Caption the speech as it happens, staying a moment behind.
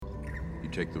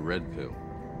take the red pill,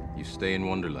 you stay in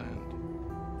Wonderland.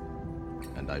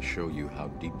 And I show you how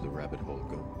deep the rabbit hole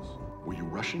goes. Were you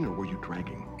rushing or were you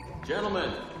dragging?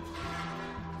 Gentlemen,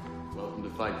 welcome to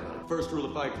Fight Club. First rule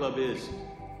of Fight Club is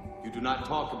you do not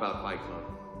talk about Fight Club.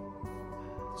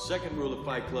 Second rule of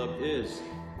Fight Club is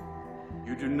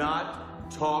you do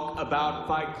not talk about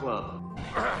Fight Club.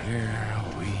 Here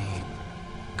we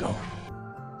go.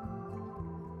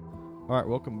 All right,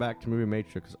 welcome back to Movie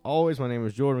Matrix. As always, my name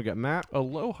is Jordan. We got Matt.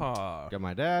 Aloha. Got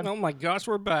my dad. Oh my gosh,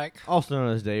 we're back. Also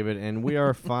known as David, and we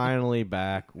are finally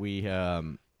back. We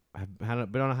have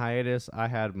been on a hiatus. I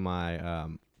had my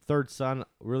third son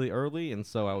really early, and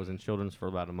so I was in children's for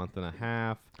about a month and a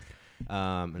half.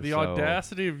 The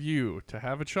audacity of you to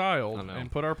have a child and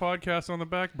put our podcast on the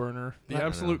back burner. The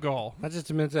absolute gall. That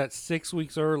just means that's 6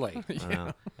 weeks early.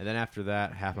 Yeah. And then after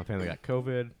that, half my family got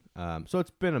COVID. So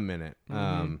it's been a minute.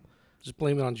 Just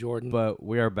blame it on Jordan. But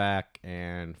we are back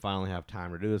and finally have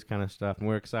time to do this kind of stuff, and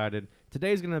we're excited.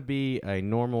 Today's going to be a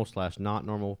normal/not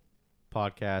normal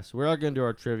podcast. We're going to do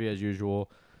our trivia as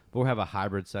usual, but we'll have a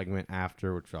hybrid segment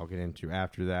after, which I'll get into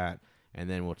after that, and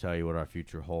then we'll tell you what our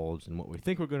future holds and what we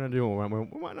think we're going to do.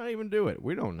 We might not even do it.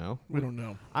 We don't know. We don't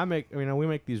know. We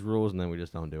make these rules, and then we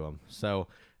just don't do them. So,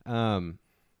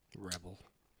 Rebel.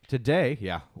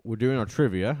 Today, we're doing our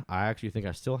trivia. I actually think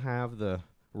I still have the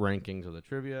rankings of the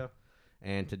trivia.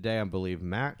 And today, I believe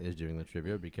Matt is doing the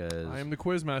trivia because I am the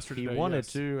quiz master today. He wanted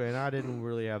to, and I didn't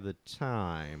really have the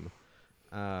time.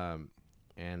 And,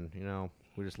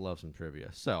 we just love some trivia.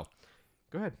 So,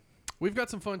 go ahead. We've got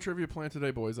some fun trivia planned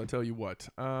today, boys. I tell you what.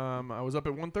 I was up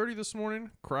at 1:30 this morning,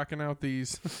 cranking out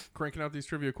these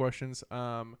trivia questions.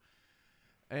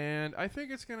 And I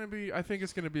think it's gonna be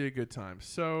a good time.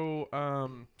 So,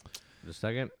 just a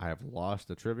second, I have lost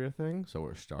the trivia thing, so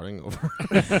we're starting over.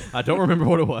 I don't remember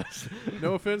what it was.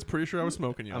 No offense, pretty sure I was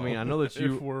smoking you. I mean, I know that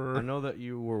you were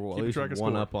at least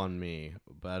one up on me,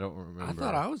 but I don't remember. I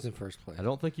thought I was in first place. I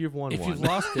don't think you've won if one. You've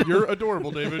lost it, you're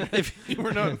adorable, David. If you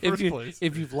were not in first place,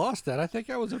 if you've lost that, I think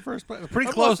I was in first place. Pretty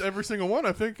I've close. Lost every single one.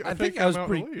 I think I was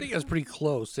pretty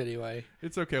close anyway.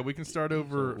 It's okay. We can start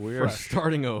over. We are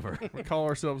starting over. We call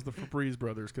ourselves the Febreze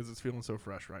Brothers because it's feeling so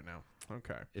fresh right now.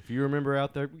 Okay. If you remember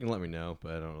out there, you can let me know,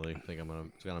 but I don't really think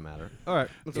it's gonna matter. All right,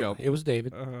 let's go. It was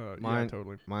David. Mine, yeah,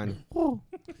 totally. Mine.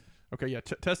 Okay, yeah.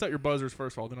 Test out your buzzers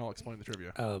first of all, then I'll explain the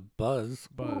trivia. Buzz.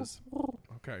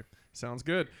 Okay, sounds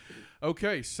good.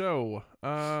 Okay, so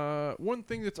one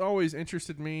thing that's always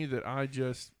interested me that I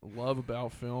just love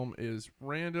about film is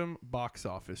random box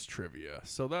office trivia.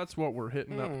 So that's what we're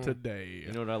hitting up today.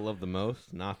 You know what I love the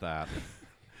most? Not that.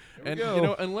 And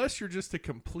unless you're just a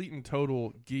complete and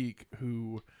total geek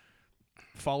who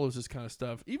follows this kind of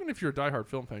stuff, even if you're a diehard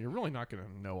film fan, you're really not going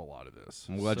to know a lot of this.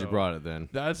 I'm glad you brought it then.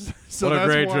 That's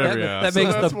great trivia.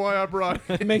 That's why I brought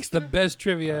it. It makes the best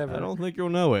trivia ever. I don't think you'll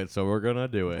know it, so we're gonna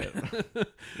do it.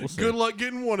 We'll see. Good luck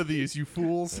getting one of these, you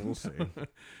fools. We'll see.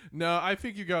 No, I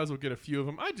think you guys will get a few of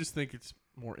them. I just think it's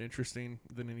more interesting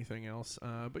than anything else.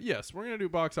 But yes, we're gonna do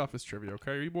box office trivia.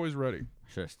 Okay, are you boys ready?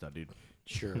 Should have studied.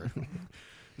 Sure.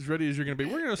 As ready as you're going to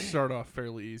be. We're going to start off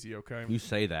fairly easy, okay? You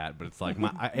say that, but it's like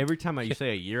every time you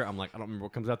say a year, I'm like, I don't remember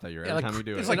what comes out that year. Every time you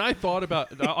do it. And I thought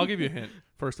about, I'll give you a hint,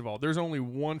 first of all. There's only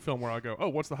one film where I go,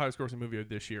 what's the highest grossing movie of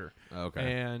this year? Okay.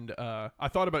 And I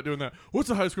thought about doing that. What's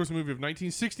the highest grossing movie of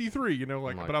 1963?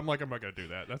 But I'm not going to do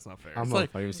that. That's not fair. I haven't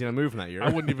even seen a movie from that year. I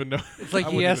wouldn't even know. It's like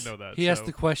he asked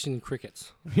the question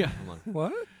crickets. Yeah. I'm like,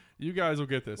 what? You guys will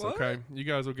get this, okay? You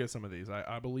guys will get some of these.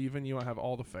 I believe in you. I have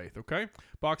all the faith, okay?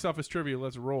 Box office trivia,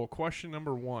 let's roll. Question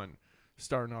number 1,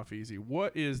 starting off easy.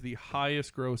 What is the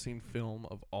highest grossing film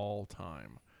of all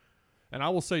time? And I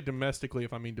will say domestically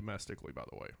if I mean domestically, by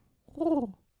the way.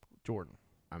 Jordan.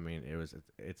 I mean,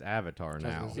 it's Avatar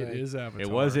now. It is Avatar.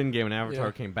 It was in-game, and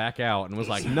Avatar came back out and was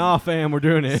like, nah, fam, we're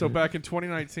doing it. So back in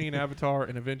 2019, Avatar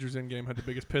and Avengers Endgame had the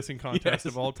biggest pissing contest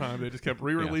of all time. They just kept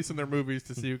re-releasing their movies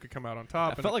to see who could come out on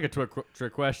top. It felt like a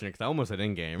trick question because I almost said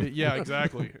in-game. Yeah,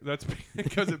 exactly. That's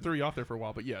because it threw you off there for a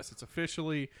while. But yes, it's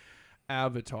officially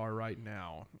Avatar right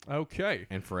now. Okay.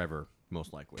 And forever,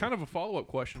 most likely. Kind of a follow-up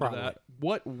question to that.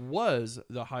 What was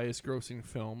the highest grossing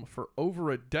film for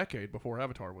over a decade before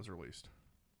Avatar was released?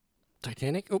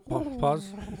 Titanic? Oh,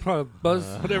 pause. Buzz.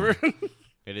 Whatever.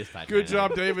 It is Titanic. Good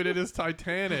job, David. It is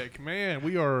Titanic. Man,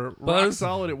 we are rock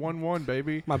solid at 1-1,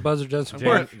 baby. My buzzer does some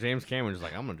work. James Cameron's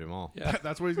like, I'm going to do them all. Yeah.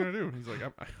 That's what he's going to do. He's like,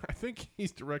 I think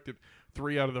he's directed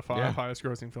 3 out of the 5 highest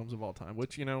grossing films of all time,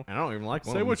 which, And I don't even like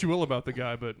one. Say what you will about the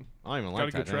guy, but I don't even got like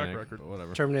a good Titanic, track record. But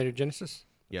whatever. Terminator Genesis?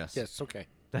 Yes. Yes, okay.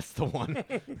 That's the one.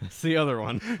 That's the other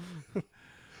one.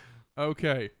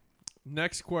 Okay.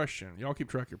 Next question. Y'all keep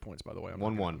track of your points, by the way. 1-1.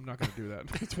 I'm not going to do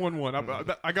that. It's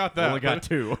 1-1. I got that. Only got but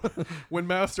 2. when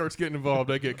math starts getting involved,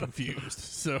 I get confused.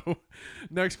 So,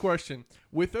 next question.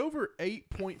 With over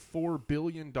 $8.4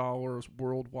 billion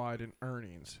worldwide in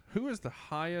earnings, who is the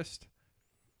highest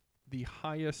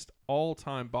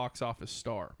all-time box office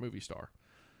movie star?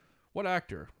 What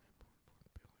actor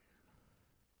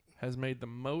has made the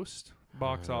most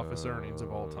box office earnings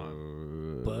of all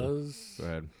time? Buzz. Go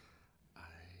ahead.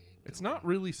 It's not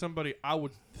really somebody I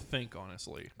would think,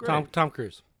 honestly. Tom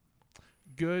Cruise.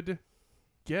 Good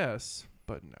guess,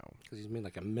 but no. Because he's made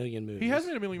like a million movies. He has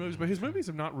made a million movies, but his movies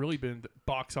have not really been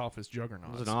box office It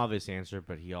juggernauts. was an obvious answer,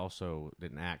 but he also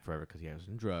didn't act forever because he has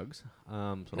some drugs. So I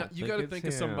Now, don't you got to it's think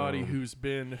of somebody him. who's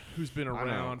been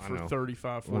around I for know.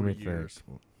 35, Let me 40 years.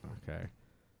 think. Okay.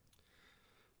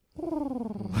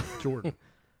 Jordan.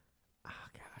 Oh,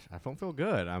 gosh, I don't feel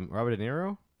good. I'm Robert De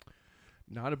Niro.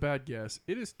 Not a bad guess.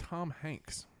 It is Tom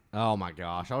Hanks. Oh my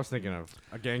gosh, I was thinking of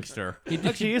a gangster. He did-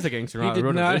 Actually, he is a gangster. He Not did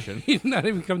a not. musician. He did not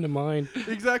even come to mind.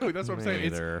 Exactly. That's what I'm saying.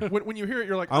 Neither. It's, when you hear it,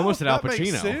 you're like, I almost said Al that makes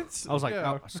Pacino. sense. I was like,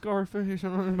 Yeah. Scarface.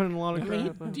 I've been in a lot I of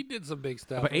mean, crap. he did some big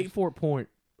stuff. But 8.4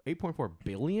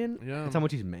 billion. Yeah. That's how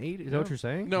much he's made. Is that what you're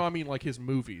saying? No, I mean, like, his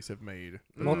movies have made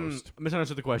the I most.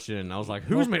 misunderstood the question. I was like,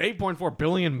 who's made 8.4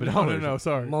 billion dollars? No,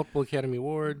 sorry. Multiple Academy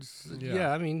Awards. Yeah.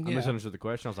 Yeah, I mean, I yeah. misunderstood the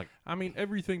question. I was like, I mean,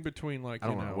 everything between, like, I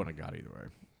don't you know know. what I got either way.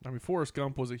 I mean, Forrest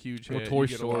Gump was a huge Well, hit. Toy You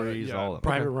get a lot of- Stories, yeah. all of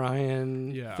them. Private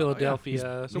Ryan, Yeah.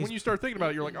 Philadelphia. So when you start thinking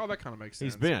about it, you're like, oh, that kind of makes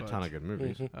sense. He's been in a but- ton of good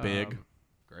movies. Mhm. Big,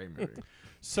 great movie.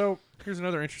 So here's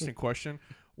another interesting question.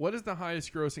 What is the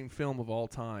highest grossing film of all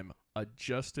time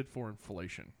adjusted for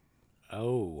inflation?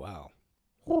 Oh, wow.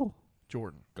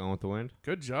 Jordan. Gone with the Wind.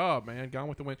 Good job, man. Gone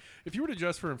with the Wind. If you were to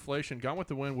adjust for inflation, Gone with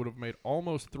the Wind would have made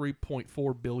almost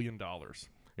 $3.4 billion.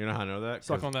 You know how I know that?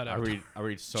 Suck 'Cause on that I out.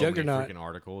 read so Juggernaut. many freaking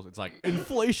articles. It's like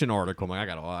inflation article. I'm like,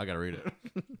 I gotta read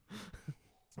it.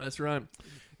 That's right.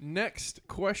 Next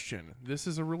question. This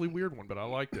is a really weird one, but I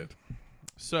liked it.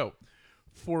 So,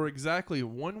 for exactly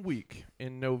 1 week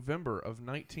in November of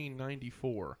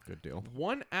 1994, Good deal.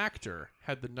 one actor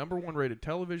had the #1 rated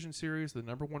television series, the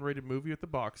 #1 rated movie at the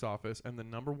box office, and the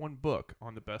 #1 book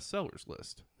on the bestsellers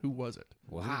list. Who was it?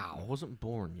 I wasn't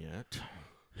born yet.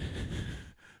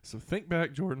 So think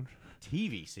back, Jordan.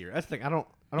 TV series. That's the thing. I don't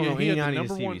know he any had the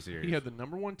 90s #1 TV series. He had the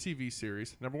 #1 TV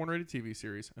series, #1 rated TV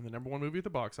series, and the #1 movie at the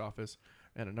box office,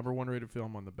 and a #1 rated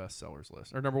film on the bestsellers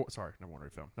list. Or #1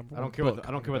 rated film. I don't care about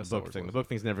the book bestsellers thing. The list. book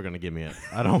thing's never gonna give me it.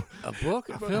 I don't. A book,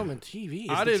 a film, and TV.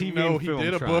 I the didn't TV know and he film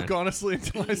did a shrine. book, honestly,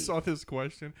 until I saw this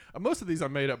question. Most of these I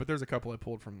made up, but there's a couple I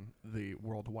pulled from the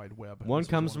World Wide Web. One This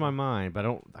was comes to my of them. mind, but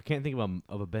I can't think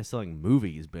of a best-selling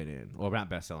movie he's been in. Well, not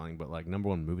best-selling, but like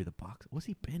 #1 movie. The box. What's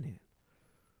he been in?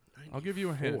 I'll give you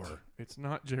a hint. 94. It's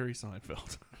not Jerry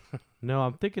Seinfeld. No,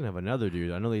 I'm thinking of another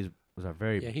dude. I know these was a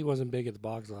very Yeah, he wasn't big at the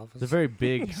box office. it's a very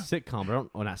big sitcom. But I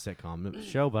don't. Well, not sitcom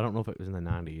show, but I don't know if it was in the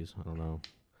 '90s. I don't know.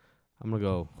 I'm gonna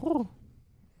go. Go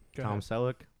Tom ahead.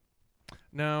 Selleck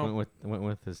Now, went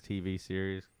with his TV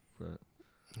series. But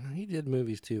He did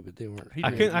movies too, but they weren't. he I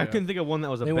did, couldn't. I yeah. couldn't think of one that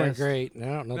was a They best. weren't great. I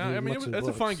don't know. No, I mean, that's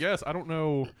a fine guess. I don't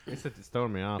know. It's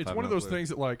throwing me off. It's I have one of no those clue. things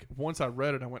that, like, once I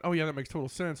read it, I went, "Oh yeah, that makes total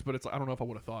sense." But it's, I don't know if I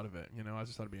would have thought of it. You know, I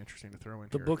just thought it'd be interesting to throw in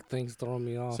The here. book thing's throwing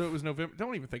me off. So it was November.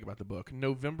 Don't even think about the book.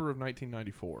 November of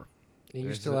 1994. And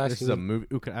you're This still is, this is a asking. movie.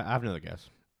 Ooh, I have another guess,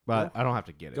 but I don't have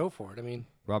to get it. Go for it. I mean,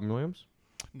 Robin Williams.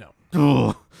 No.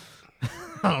 Ugh.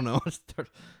 I don't know.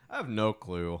 I have no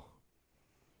clue.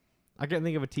 I can't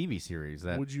think of a TV series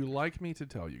that. Would you like me to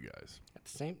tell you guys? at the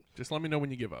same. Just let me know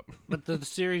when you give up. But the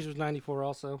series was '94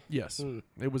 also. Yes, Hmm.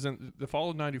 it was in the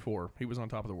fall of '94. He was on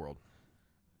top of the world,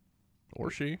 or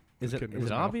she. Is Just it kidding, is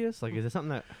was it a male. obvious? Like, is it something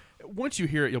that Once you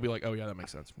hear it, you'll be like, "Oh yeah, that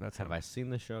makes sense." That's have him. I seen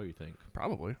the show? You think?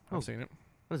 Probably. Oh. I've seen it.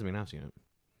 What does it mean? I've seen it.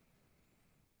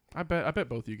 I bet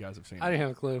both of you guys have seen I it. didn't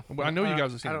have a clue. Well, I know you I-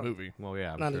 guys have seen I the don't- movie. Well,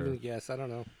 yeah, I'm Not sure. even a guess. I don't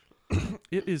know.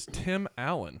 It is Tim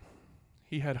Allen.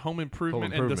 He had Home Improvement,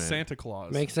 and The Improvement. Santa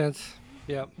Claus. Makes sense.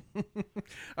 Yep.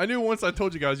 I knew once I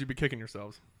told you guys you'd be kicking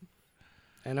yourselves.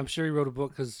 And I'm sure he wrote a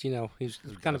book because he's kind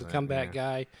of a doesn't, comeback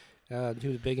guy. He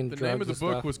was big into The drugs name of the and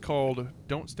book stuff. was called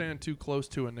 "Don't Stand Too Close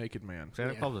to a Naked Man."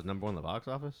 Santa Yeah. Claus was #1 in the box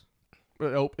office. It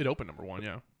opened #1.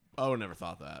 Yeah. I would never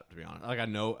thought that, to be honest. Like, I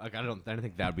know, like, I didn't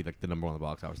think that would be like the #1 in the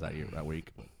box office that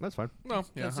week. But that's fine. No.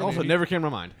 Yeah. That's I mean, Also, he- never came to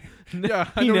my mind.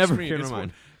 Yeah. I He know what never you mean. came to It's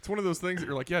mind. It's one of those things that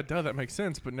you're like, yeah, duh, that makes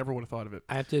sense, but never would have thought of it.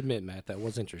 I have to admit, Matt, that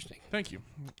was interesting. Thank you.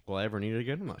 Will I ever need it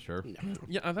again? I'm not sure.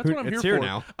 Yeah, that's what I'm It's here here for.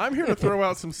 now. I'm here to throw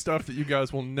out some stuff that you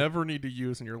guys will never need to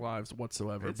use in your lives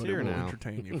whatsoever, It's but here it will now.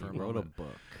 entertain you for a Wrote a moment.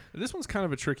 book. This one's kind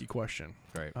of a tricky question.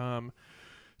 Great.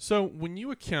 So when you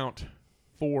account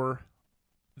for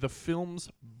the film's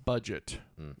budget.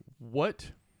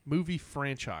 What movie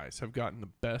franchise have gotten the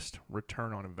best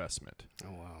return on investment?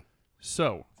 Oh wow.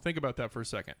 So think about that for a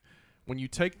second. When you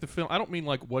take the film, I don't mean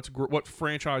like what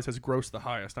franchise has grossed the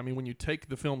highest. I mean when you take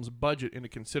the film's budget into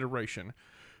consideration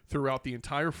throughout the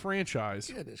entire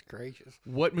franchise. Goodness gracious.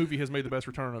 What movie has made the best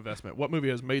return on investment? What movie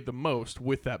has made the most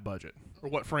with that budget? Or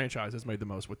what franchise has made the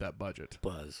most with that budget?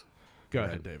 Buzz. Go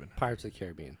ahead, David. Pirates of the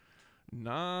Caribbean.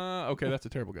 Nah, okay, that's a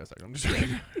terrible guess. I'm just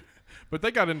kidding. But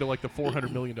they got into like the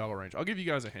 $400 million range. I'll give you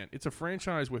guys a hint. It's a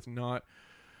franchise with not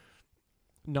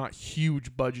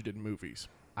huge budgeted movies.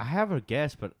 I have a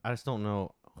guess, but I just don't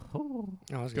know. Oh,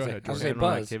 I was Go gonna ahead, say, I was Jordan. gonna say Paranormal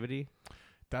Buzz. Activity.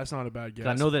 That's not a bad guess.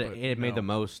 'Cause I know that but it made no. the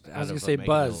most. I was out gonna of say making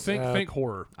Buzz. those. Think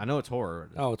horror. I know it's horror.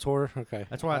 Oh, it's horror. Okay.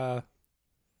 That's why- Uh,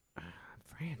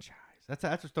 Franchise. That's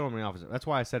what's throwing me off. That's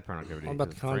why I said Paranormal Activity. what about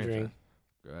 'cause The Conjuring? franchise.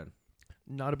 Go ahead.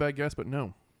 Not a bad guess, but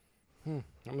no. I'm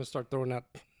gonna start throwing out.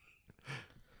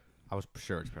 I was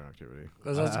sure it's Paranormal Activity.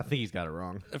 'Cause I was- I think he's got it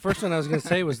wrong. The first one I was gonna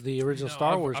say was the original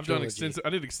Star Wars I've done trilogy. I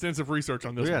did extensive research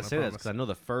on this We one. gotta say I this promise. because I know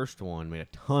the first one made a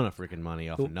ton of freaking money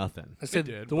off of nothing. I said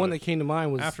did, the one but that came to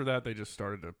mind was After that, they just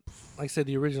started to. like I said,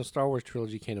 the original Star Wars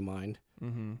trilogy came to mind.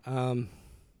 Mm-hmm.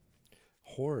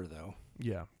 Horror though.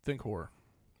 Yeah, think horror.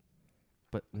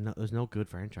 But no, there's no good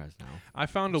franchise now. I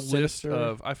found a Sinister.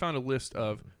 list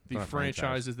of the Not a franchise.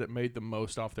 franchises that made the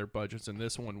most off their budgets, and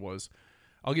this one was.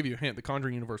 I'll give you a hint. The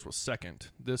Conjuring universe was second.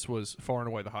 This was far and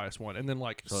away the highest one, and then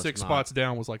like So it's 6 not- spots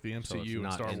down was like the So MCU it's and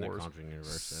not Star in Wars. the Conjuring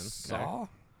universe. Then Saw.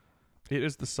 It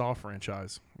is the Saw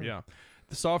franchise. Yeah,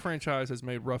 the Saw franchise has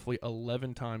made roughly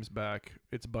 11 times back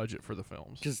its budget for the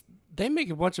films. Because they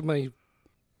make a bunch of money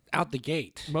out the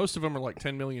gate. Most of them are like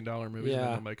 $10 million movies, and Yeah.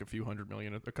 then they'll make a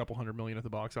couple hundred million at the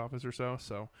box office or so.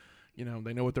 So, they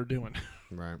know what they're doing.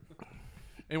 right.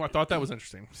 Anyway, I thought that was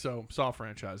interesting. So, Saw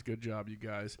franchise, good job, you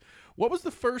guys. What was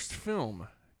the first film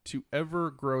to ever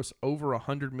gross over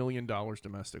 $100 million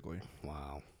domestically?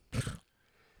 Wow.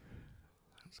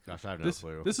 Gosh, I have no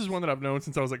clue. This is one that I've known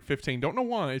since I was like 15. Don't know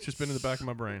why. It's just been in the back of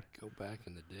my brain. Go back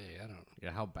in the day. I don't.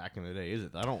 Yeah, how back in the day is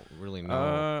it? I don't really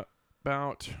know.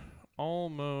 About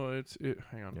almost.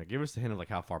 Hang on. Yeah, give us the hint of like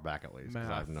how far back at least, because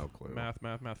I have no clue. Math.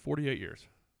 48 years.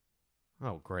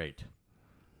 Oh, great.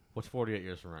 What's 48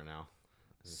 years from right now?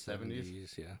 Is it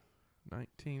 70s? Yeah.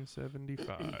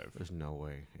 1975. There's no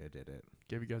way it did it.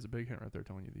 Gave you guys a big hint right there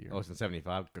telling you the year. Oh, it's in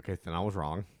 75? Okay, then I was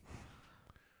wrong.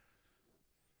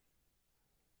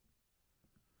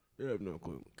 I have no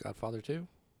clue. Godfather 2?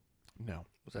 No.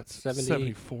 Was that 70?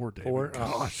 74, David. Four? Oh,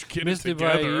 Gosh, get it missed it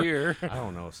by together. a year. I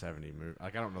don't know 70 movie.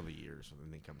 Like, I don't know the years when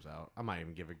anything comes out. I might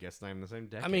even give a guess not even the same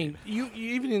decade. I mean, you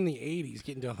even in the 80s,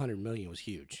 getting to 100 million was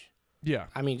huge. Yeah.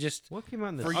 I mean, just what came out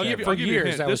in the For I'll give you, for I'll give you a years,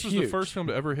 hint. that This was was the huge. first film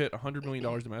to ever hit $100 million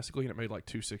domestically, and it made like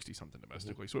 260 something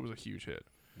domestically. So it was a huge hit.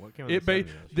 What came out in the 70s?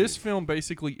 This film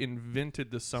basically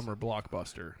invented the summer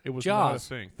blockbuster. It was not a Jaws.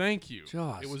 thing. Thank you.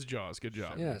 Jaws. It was Jaws. Good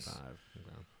job. Yes. 75.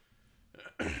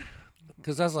 Okay.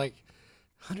 because I was like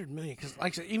 100 million. Because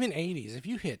like I said, even 80s, if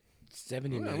you hit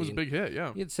 70 Yeah, million, it was a big hit.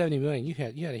 Yeah. you had 70 million. You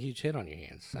had a huge hit on your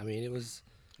hands. I mean, it was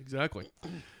Exactly.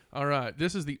 All right.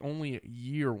 This is the only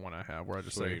year one I have where I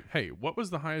just say, Sweet. hey, what was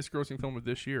the highest grossing film of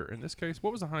this year? In this case,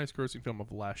 what was the highest grossing film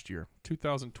of last year?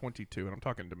 2022. And I'm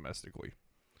talking domestically.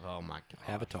 Oh, my God.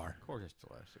 Avatar. Of course it's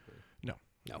domestically. No.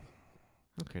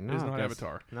 Okay, It now is I not guess-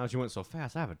 Avatar. Now that you went so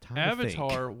fast, I have a time to think.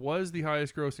 Avatar was the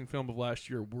highest grossing film of last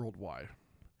year worldwide.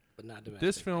 but not domestic.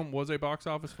 This film was a box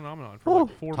office phenomenon for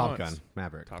like 4 Top months. Gun,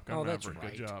 Maverick. Top Gun Oh, that's Maverick.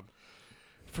 right. Good job.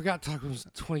 Forgot Top Gun was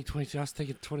 2022. I was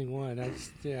thinking 21.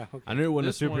 Okay. I knew it wasn't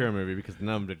This a superhero one- movie because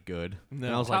none of them did good. No.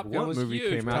 And I was Top like, Gun what was movie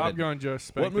huge. came out? Top that- Gun just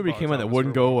spanked What the movie box came out that office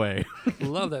wouldn't for a go while. away?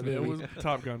 Love that It movie. was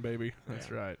Top Gun, baby.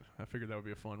 That's right. I figured that would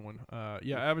be a fun one.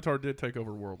 Yeah, Avatar did take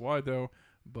over worldwide though,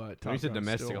 but When you Top said Gun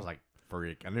domestic, still, I was like,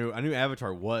 freak. I knew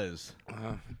Avatar was.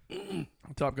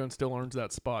 Top Gun still earns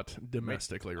that spot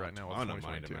domestically right now. ton With of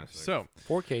money 2022. domestic. So,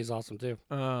 4K is awesome too.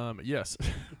 yes,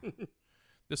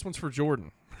 this one's for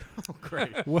Jordan. Oh,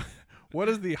 great. What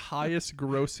is the highest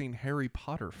grossing Harry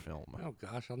Potter film? Oh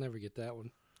gosh, I'll never get that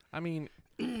one. I mean,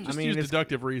 I just mean, use it's-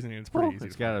 deductive reasoning. It's pretty easy.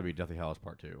 It's to got to be Deathly Hallows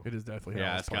Part 2. It is definitely Yeah,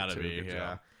 Hallows it's Part got to 2. be. Good Yeah.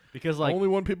 job. Because, like, Only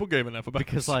one people gave enough about.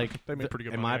 because like they made pretty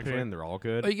good in money, my actually. opinion, they're all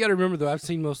good. But you got to remember though, I've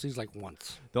seen most of these like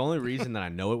once. The only reason that I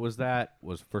know it was that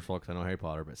was, first of all, because I know Harry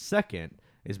Potter, but second,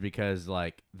 is because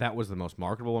like that was the most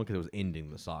marketable one because it was ending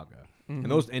the saga, Mhm.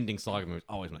 and those ending saga movies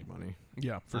always make money.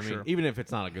 Yeah, for I sure. mean, even if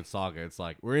it's not a good saga, it's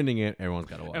like we're ending it. Everyone's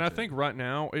got to watch. And I it. think right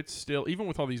now it's still, even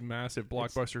with all these massive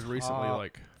blockbusters recently, top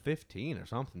like 15 or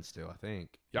something still. I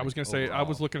think. yeah, I was Like, gonna say I overall.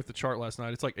 was looking at the chart last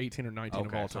night. It's like 18 or 19 of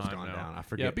Okay, all so it's time gone now. down. I Yeah,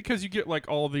 forget. because you get like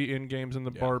all the end games and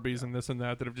the Yeah, Barbies and this and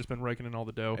that have just been raking in all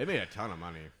the dough. It made a ton of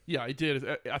money. Yeah, it did.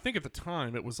 I think at the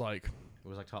time it was like It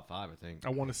was like top 5, I think. I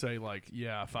want to say like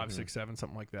 5, 6, 7,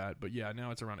 something like that. But yeah, now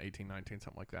it's around 18, 19,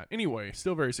 something like that. Anyway,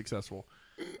 still very successful.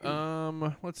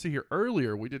 Let's see here.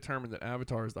 Earlier we determined that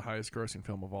Avatar is the highest grossing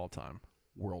film of all time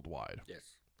worldwide.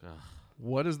 Yes. Ugh.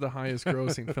 What is the highest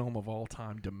grossing film of all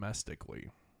time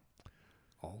domestically?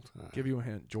 All time. Give you a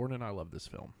hint. Jordan and I love this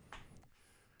film.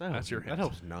 That's your That hint.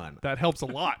 helps none. That helps a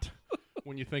lot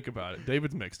when you think about it.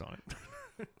 David's mixed on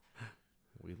it.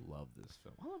 We love this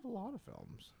film. I love a lot of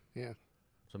films. Yeah.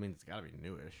 So I mean, it's got to be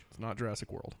newish. It's not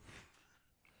Jurassic World.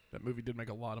 That movie did make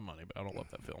a lot of money, but I don't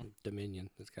love that film. Dominion.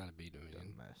 It's got to be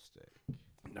Dominion. Domestic.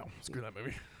 No, screw that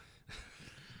movie.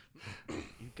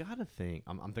 You gotta think.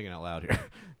 I'm thinking out loud here.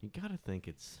 You gotta think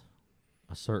it's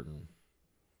a certain.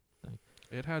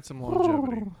 It had some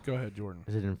longevity. Go ahead, Jordan.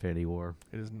 Is it Infinity War?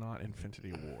 It is not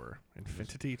Infinity War.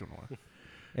 Infinity? Don't know.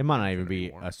 It might not even Infinity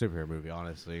be War. a superhero movie,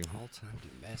 honestly. All time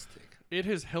domestic. It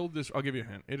has held this. I'll give you a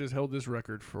hint. It has held this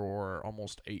record for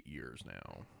almost 8 years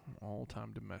now, all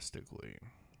time domestically.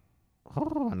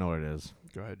 I know what it is.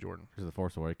 Go ahead, Jordan. Is it The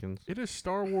Force Awakens? It is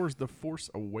Star Wars: The Force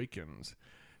Awakens.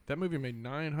 That movie made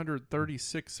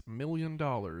 $936 million.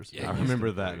 Yeah, I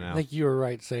remember that I now. think you were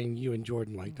right saying you and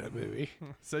Jordan like that movie.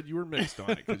 Said you were mixed on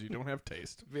it because you don't have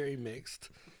taste. Very mixed.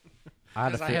 I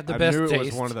Because I fe- had the best knew it was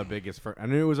taste. one of the biggest. I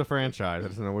knew it was a franchise. I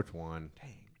just didn't know which one.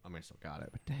 Dang. I mean, I still got it,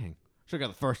 but dang. Should have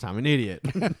got the first time. An idiot.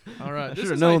 All right. I this should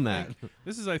have is, known I that. think-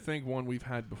 This is, I think, one we've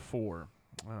had before.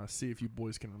 See if you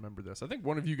boys can remember this. I think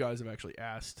one of you guys have actually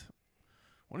asked.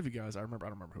 One of you guys, I don't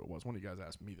remember who it was. One of you guys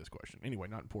asked me this question. Anyway,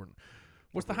 not important.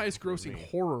 What's the highest grossing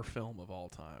horror film of all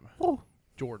time?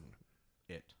 Jordan.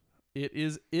 It. It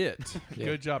is It. Yeah.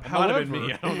 Good job. Might have However, been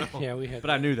me. I don't know. Yeah, we had.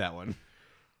 But I knew that one.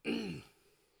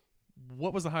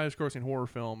 what was the highest grossing horror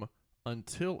film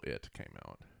until It came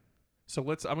out? So I'm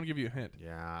going to give you a hint.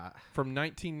 Yeah. From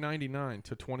 1999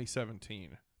 to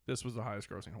 2017, this was the highest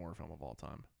grossing horror film of all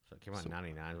time. So it came out in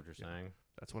 99, what you're saying?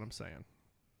 That's what I'm saying.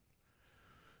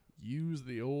 Use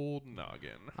the old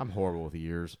noggin. I'm horrible with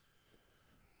years.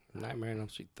 Nightmare on Elm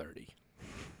Street 30.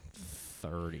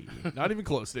 30. Not even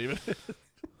close, David.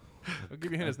 I'll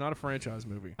give you a hint. It's not a franchise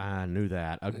movie. I knew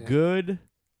that. A Yeah. good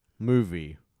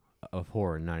movie of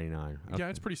horror in 99. Yeah,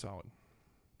 it's pretty solid.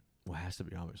 Well, it has to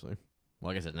be, obviously.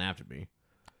 Well, I guess it doesn't have to be.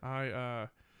 I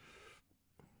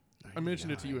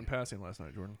mentioned it to you in passing last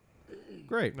night, Jordan.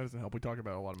 Great. That doesn't help. We talk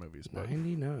about a lot of movies, but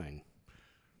 99.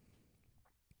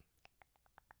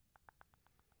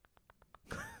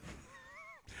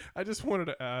 I just wanted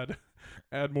to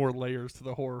add more layers to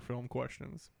the horror film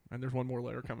questions. And there's one more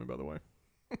layer coming, by the way,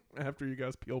 after you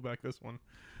guys peel back this one.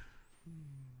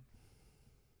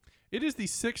 It is The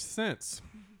Sixth Sense.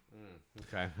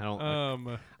 Okay. I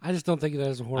don't. I just don't think of that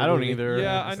as a horror I don't movie. either.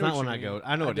 Yeah, I it's know not what one you I mean. go.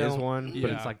 I know I it is don't- one, but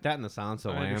Yeah. it's like that and the Silence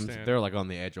of the I Lambs. understand. They're like on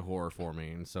the edge of horror for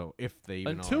me, and so if they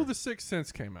even Until are, The Sixth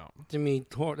Sense came out. To me,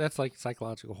 that's like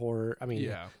psychological horror. I mean,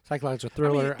 Yeah. psychological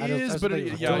thriller. I mean, it is, but think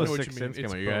it- it's yeah, I Until know the what Sixth you mean. Sense came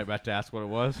It's out. You both. about to ask what it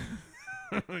was?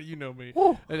 You know me.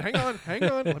 And hang on.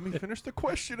 Let me finish the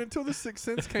question. Until The Sixth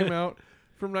Sense came out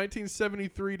from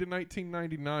 1973 to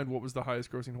 1999, what was the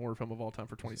highest grossing horror film of all time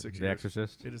for 26 The years?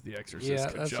 Exorcist. It is The Exorcist. Yeah,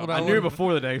 Good that's job. what I I knew would-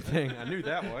 before the dang thing. I knew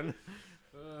that one.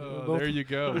 Oh, there you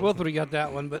go. We both would have got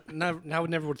that one, but I would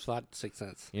never would have thought Sixth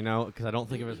Sense. You know, because I don't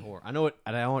think of it as horror. I know it.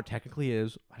 I know it technically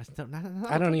is. I just don't.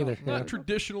 I don't either. Not Yeah.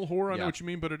 traditional horror. I know Yeah. what you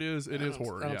mean, but it is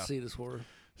horror. I don't Yeah. see this horror.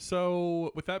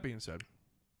 So, with that being said,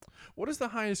 what is the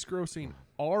highest grossing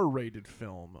R-rated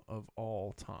film of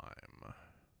all time?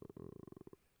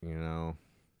 You know,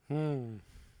 Hmm.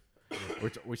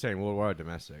 we're saying worldwide or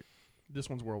domestic. This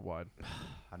one's worldwide.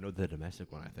 I know the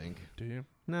domestic one. I think. Do you?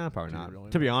 No, probably Do you not.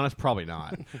 really To be honest, probably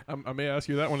not. I may ask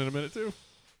you that one in a minute too.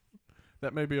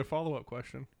 That may be a follow-up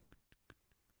question.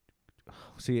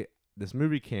 See, this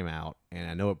movie came out, and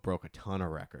I know it broke a ton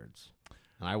of records,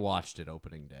 and I watched it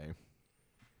opening day,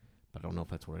 but I don't know if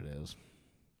that's what it is.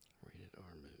 Rated R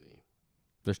movie.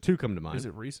 There's two come to mind. Is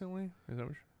it recently? Is that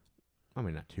what I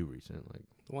mean, not too recent. Like,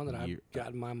 The one that I've Year-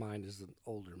 got in my mind is an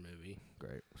older movie.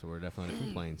 great. So we're definitely on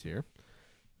complaints here.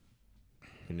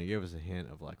 Can you give us a hint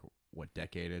of like what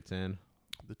decade it's in?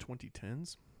 the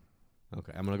 2010s?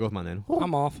 Okay, I'm gonna go with mine then.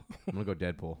 I'm off. I'm gonna go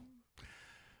Deadpool.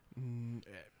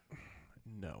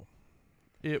 No.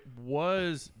 It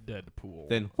was Deadpool.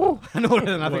 Then I know what it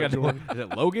is. I think I Jordan? Is it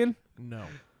Logan? No.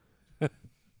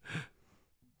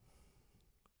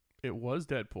 It was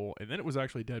Deadpool, and then it was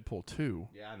actually Deadpool 2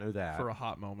 Yeah, I know that. for a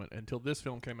hot moment until this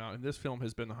film came out, and this film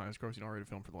has been the highest grossing R-rated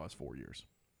film for the last 4 years.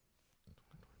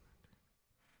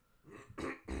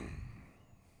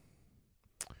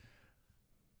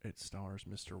 It stars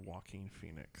Mr. Joaquin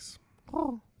Phoenix.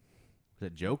 Is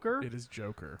it Joker? It is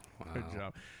Joker. Good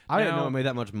job. I didn't know Now- it made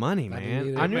that much money, I didn't man.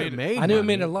 either. I knew It it made- made. I knew it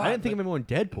made money. a lot, I didn't think it but- made more than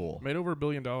Deadpool. Made over $1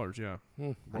 billion, yeah.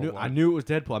 I Worldwide. knew it was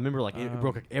Deadpool. I remember like it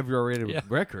broke like every R-rated Yeah.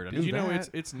 record. I Did knew you know that.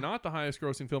 it's not the highest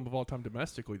grossing film of all time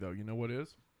domestically, though? You know what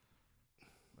is?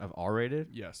 of R-rated?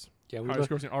 Yes. Yeah, we Highest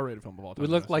look, grossing R-rated film of all time. we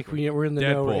look like domestically. we're in the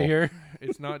know right Deadpool. here.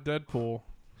 It's not Deadpool.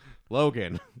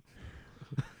 Logan.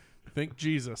 Think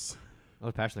Jesus.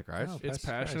 Oh, Passion of the Christ. Oh, It's Passion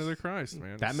of Passion of the Christ,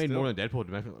 man. That made Still- more than Deadpool.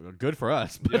 Domestic. Good for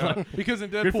us. Yeah, because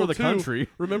in Deadpool Good for the 2, country.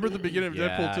 remember the beginning of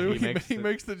Yeah, Deadpool 2? he He makes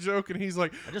makes the- the joke, and he's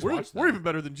like, I just we're watched that. even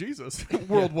better than Jesus.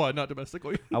 Worldwide, not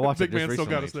domestically. I watched Big it just man still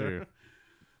got recently, us there.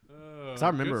 too. Because I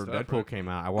remember good stuff, Deadpool right? came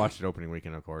out. I watched it opening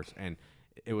weekend, of course, and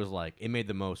it was like it made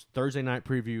the most Thursday night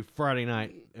preview, Friday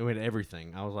night. It made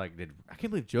everything. I was like, I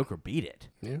can't believe Joker beat it.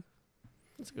 Yeah.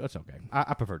 That's okay.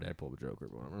 I prefer Deadpool to Joker,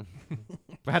 but whatever.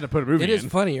 If I had to put a movie It is in,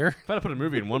 funnier. if I had to put a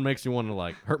movie in, one makes me want to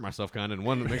like hurt myself, kind of, and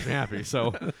one that makes me happy.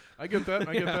 So I get that.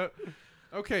 I get that.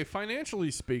 Okay, financially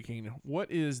speaking,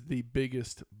 what is the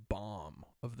biggest bomb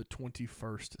of the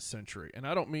 21st century? And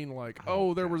I don't mean like,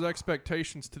 there was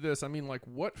expectations to this. I mean like,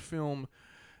 what film?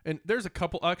 And there's a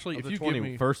couple. Actually, of if the you give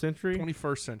me 21st century,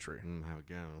 21st century. How it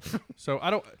goes. So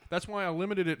I don't. That's why I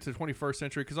limited it to 21st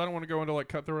century because I don't want to go into like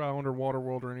Cutthroat Island or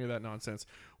Waterworld or any of that nonsense.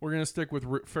 We're gonna stick with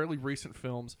fairly recent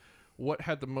films. What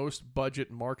had the most budget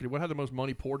and marketing? What had the most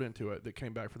money poured into it that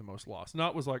came back for the most loss?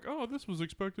 Not was like, oh, this was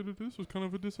expected. This was kind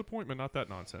of a disappointment. Not that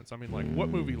nonsense. I mean, like, what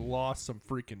movie lost some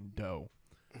freaking dough?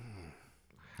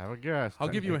 Have a guess. I'll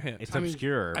give you a hint. It's I mean-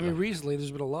 obscure. I mean, recently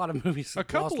there's been a lot of movies. A that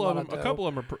couple lost of lot them. A dough. couple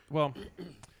of them are. Well,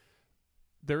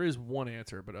 there is one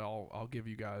answer, but I'll give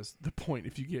you guys the point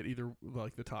if you get either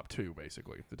like the top two,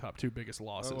 basically the top two biggest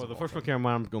losses. the of all first one time. came to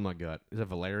mind. I'm going my gut. Is that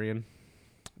Valerian?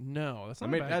 No, that's I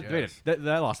not mean, a bad that, guess. that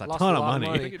lost a Lost ton a of lot of money. I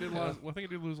money. think it did. I think it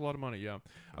did lose a lot of money. Yeah,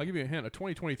 I'll give you a hint. A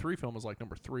 2023 film is like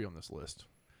number 3 on this list.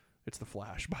 It's The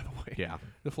Flash, by the way. Yeah.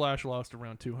 The Flash lost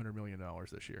around $200 million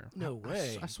this year. No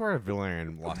way. I swear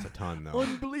Valerian lost a ton though.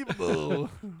 Unbelievable.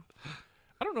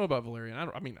 I don't know about Valerian.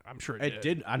 I mean, I'm sure it, It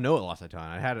did. I know it lost a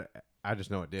ton. I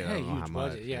just know it did. I Hey, don't know how huge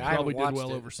much. budget. Yeah, It I haven't probably did watched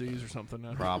well it. overseas or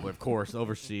something. Probably, of course,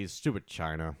 overseas. Stupid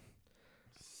China.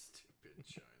 Stupid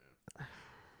China.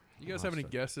 You guys have any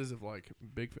guesses of like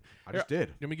big? I just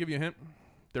did. Let me give you a hint.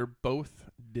 They're both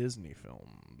Disney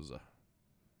films,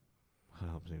 I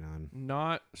hope so, none.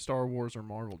 not Star Wars or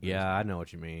Marvel. Disney. Yeah, I know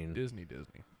what you mean. Disney.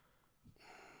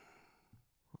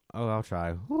 Oh, I'll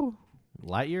try. Whew.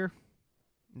 Lightyear.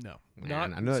 No, Man,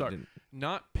 not I know it sorry, didn't.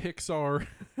 not Pixar,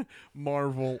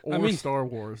 Marvel, or I mean, Star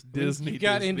Wars. Disney. You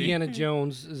got Disney. Indiana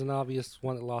Jones is an obvious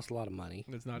one that lost a lot of money.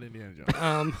 It's not Indiana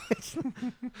Jones.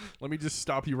 Let me just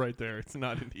stop you right there. It's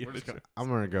not Indiana Jones. I'm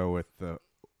gonna go with the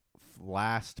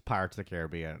last Pirates of the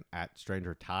Caribbean at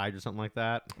Stranger Tides or something like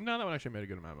that. No, that one actually made a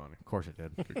good amount of money. Of course it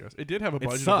did. Good guess. It did have a It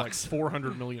budget of like sucks.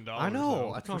 $400 million. I know.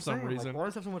 though, That's for what I'm some saying. reason. Like, why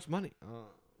does it have so much money?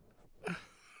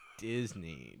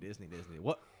 Disney.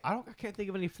 What? I can't think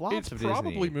of any flops It's of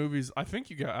probably Disney. movies. I think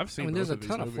you got. I've seen. I mean, both there's a of these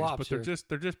ton of movies, flops but here.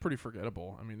 they're just pretty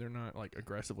forgettable. I mean, they're not like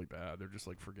aggressively bad. They're just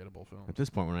like forgettable films. At this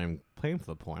point, when I'm playing for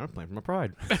the point, I'm playing for my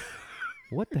pride.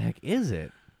 What the heck is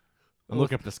it? I'm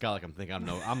looking up at the sky like I'm thinking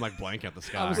I'm like blanking at the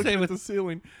sky. I was Look saying at with the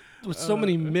ceiling. with so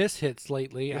many mishits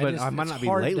lately, Yeah, but just, I might it's not be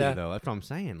hard lately to, though. That's what I'm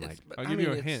saying. Like, it's- I'll I give mean,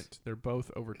 you a it's- hint. They're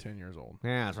both over 10 years old.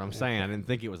 yeah, that's what I'm saying. I didn't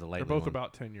think it was a late. They're both one.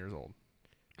 about 10 years old.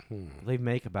 They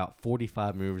make about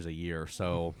 45 movies a year,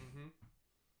 so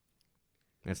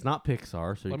it's not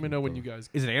Pixar. So Let me know when you guys.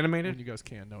 Is it When animated? you guys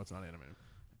can. No, it's not animated.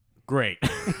 Great.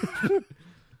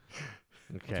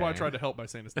 That's why I tried to help by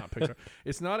saying it's not Pixar.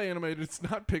 It's not animated. It's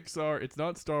not Pixar. It's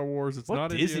not Star Wars. It's What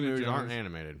not Disney Indiana movies Jones. aren't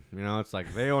animated? You know, it's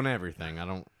like they own everything. I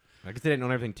guess they didn't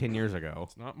own everything 10 years ago.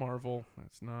 It's not Marvel.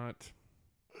 It's not.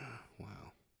 Wow.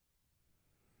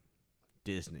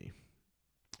 Disney.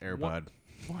 Air What- Bud.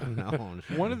 No.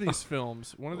 One of these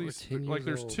films, one of Over these, 10 like years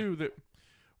there's old. two that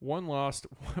one lost.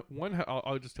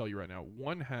 I'll just tell you right now.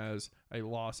 One has a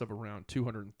loss of around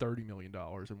 $230 million,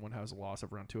 and one has a loss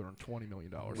of around $220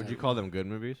 million. Would you call them good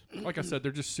movies? Like I said,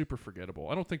 they're just super forgettable.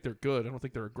 I don't think they're good. I don't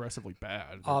think they're aggressively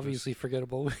bad. They're Obviously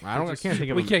forgettable. I can't think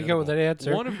of we them. can't go with that just-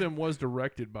 answer. one of them was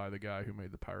directed by the guy who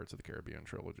made the Pirates of the Caribbean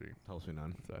trilogy. Tells me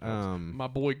none. If that helps. My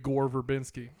boy Gore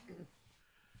Verbinski.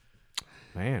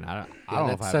 Man, I Yeah, don't know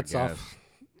that if I have sets a off. guess.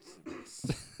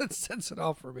 That sets it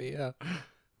off for me.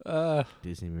 Yeah.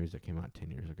 Disney movies that came out 10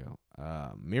 years ago.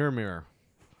 Mirror Mirror.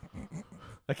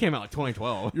 That came out like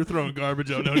 2012. You're throwing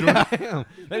garbage out now. Yeah, I am.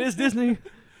 That is Disney.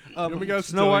 me guys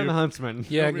Snow tell White you. and the Huntsman.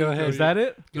 Yeah, Let me go tell ahead. Is that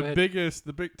it? Go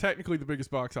ahead. Technically the biggest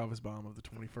box office bomb of the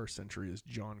 21st century is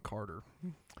John Carter.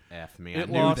 F me. It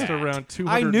I knew lost that. around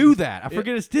 200. I knew that. I it-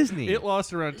 forget it's Disney. It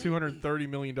lost around $230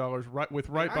 million. Right I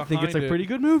behind think it's a it- pretty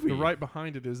good movie. The right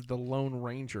behind it is The Lone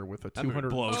Ranger with a movie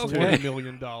blows $220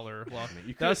 million loss.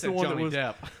 You could've That's said the one Johnny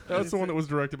that was. Depp. That's the one that was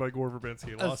directed by Gore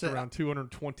Verbinski. It That's lost it. around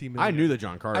 $220 million. I knew the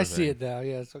John Carter I thing. see it now.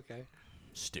 Yeah, it's okay.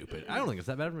 Stupid. I don't think it's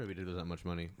that bad of a movie to do that much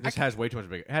money. This has way too much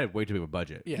big. It had way too big of a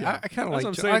budget. Yeah, I kind of That's like. what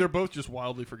I'm Jo- saying. I, They're both just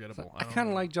wildly forgettable. I kind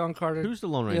of like John Carter. Who's the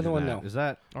Lone Ranger? The other one, in that? no. Is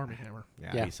that? Army Hammer.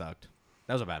 Yeah, he sucked.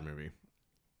 That was a bad movie.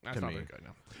 That's To not me. very good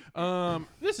now.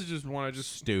 This is just one I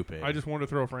just Stupid. wanted to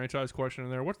throw a franchise question in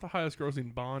there. What's the highest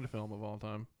grossing Bond film of all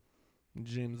time?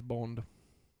 James Bond.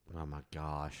 Oh my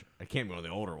gosh! I can't be one of the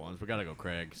older ones. We gotta go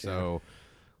Craig. So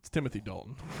It's Timothy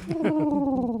Dalton.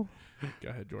 Go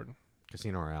ahead, Jordan.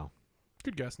 Casino Royale.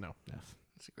 Good guess. No. Yes.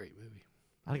 It's a great movie.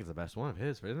 I think it's the best one of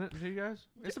his, isn't it? To you guys,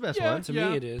 it's the best Yeah, one. To me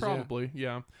it is, yeah. probably.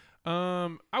 Yeah.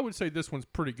 I would say this one's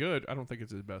pretty good. I don't think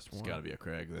it's his best It's one. got to be a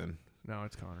Craig then. No,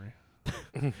 it's Connery.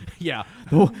 Yeah.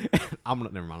 I'm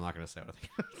not. Never mind. I'm not gonna say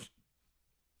it.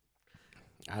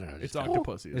 I don't know. It's just-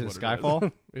 Octopussy. Is what it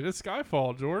Skyfall? It is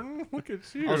Skyfall, Jordan. Look at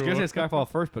you. I was gonna say Skyfall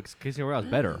first, but Casino Royale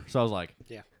is better. So I was like,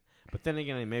 Yeah. But then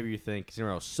again, maybe you think Casino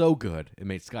Royale is so good it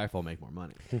made Skyfall make more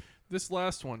money. This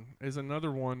last one is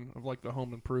another one of like the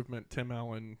Home Improvement, Tim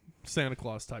Allen, Santa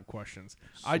Claus type questions.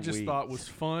 I just Sweet. thought was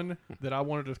fun that I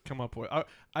wanted to come up with.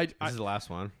 This is the last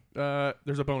one.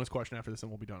 There's a bonus question after this, and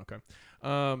we'll be done.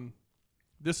 Okay.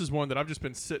 This is one that I've just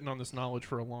been sitting on this knowledge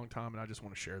for a long time, and I just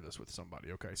want to share this with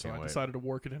somebody. Okay, so Can't I wait. decided to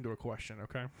work it into a question.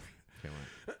 Okay. Can't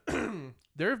wait.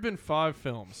 There have been 5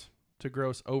 films to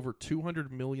gross over $200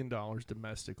 million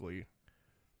domestically,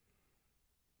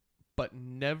 but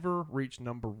never reach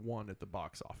number 1 at the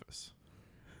box office.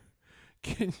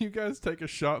 Can you guys take a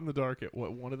shot in the dark at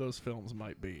what one of those films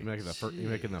might be? You making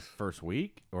the first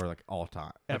week or like all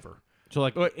time Ever. So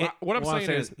like What I'm saying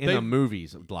is in the they've-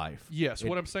 movies of life. Yes, It-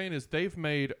 what I'm saying is they've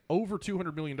made over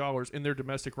 $200 million in their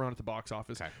domestic run at the box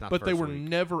office, Okay, not but they first were week.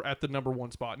 never at the number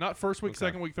 1 spot. Not first week, Okay,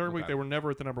 second week, third week. okay. They were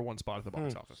never at the number 1 spot at the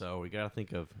box office. So we gotta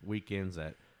think of weekends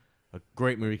that a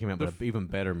great movie came out, but an even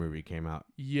better movie came out.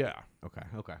 Yeah.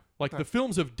 Okay. Like the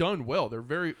films have done well. They're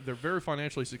very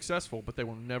financially successful, but they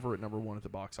were never at number 1 at the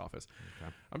box office.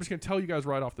 Okay. I'm just gonna tell you guys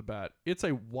right off the bat, it's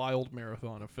a wild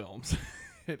marathon of films.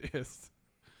 It is.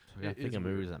 So we gotta It think is of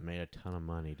weird. movies that made a ton of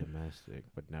money domestic,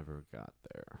 but never got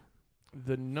there.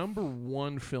 The number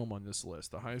 1 film on this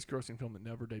list, the highest grossing film that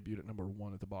never debuted at number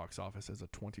 1 at the box office, is a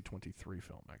 2023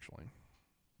 film. Actually,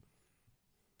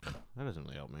 That doesn't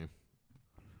really help me.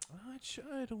 I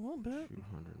tried a little bit.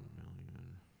 200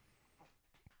 million.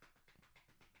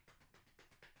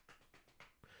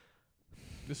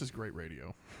 This is great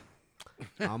radio.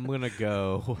 I'm gonna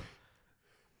go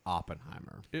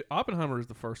Oppenheimer Oppenheimer is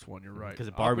the first one. You're right. because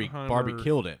Barbie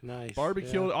killed it. Nice. Barbie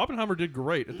yeah. killed. Oppenheimer did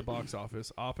great at the box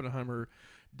office. Oppenheimer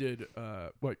did.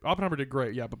 Oppenheimer did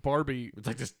great. Yeah, but Barbie It's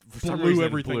like just for some blew reason,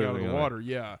 everything blew out of the everything water.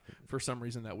 Yeah, for some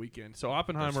reason that weekend. So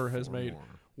Oppenheimer There's has 4 made more.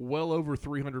 well over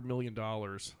 $300 million.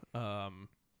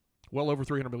 Well over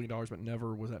 $300 million, but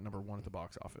never was at number 1 at the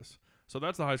box office. So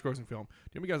that's the highest grossing film. Do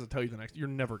you want me guys to tell you the next? You're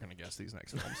never going to guess these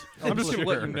next films. I'm just going to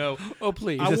let you know. Oh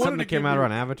please. I Is this wanted something to that came give out you-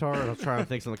 around Avatar? I was trying to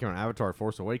think something that came out Avatar,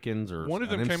 Force Awakens, or One of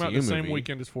them an came out MCU the same movie.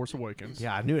 weekend as Force Awakens.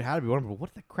 Yeah, I knew it had to be one. But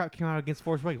what the crap came out against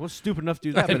Force Awakens? What's stupid enough to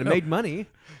do that? But it made money.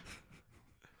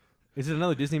 Is it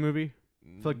another Disney movie?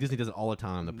 I feel like Disney does it all the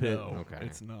time. The Pit. No, okay.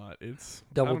 it's not. It's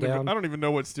Double I don't even- Down? I don't even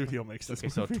know what studio makes this Okay,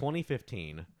 so movie.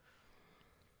 2015.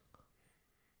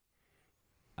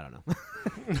 I don't know.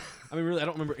 I mean, really, I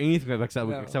don't remember anything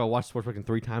except I watched Sports Weekend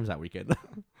 3 times that weekend.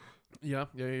 Yeah.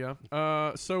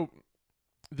 So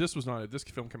this was not it. This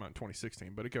film came out in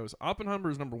 2016, but it goes.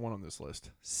 Oppenheimer is number 1 on this list.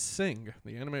 Sing,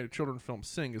 the animated children's film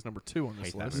Sing, is number 2 on this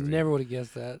Hate that list. movie. Never would have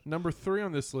guessed that. Number 3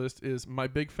 on this list is My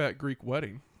Big Fat Greek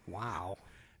Wedding. Wow.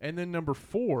 And then number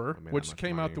 4, That made which that much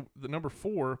came out money. the number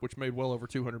 4, which made well over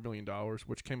 $200 million,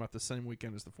 which came out the same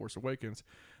weekend as The Force Awakens,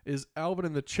 is Alvin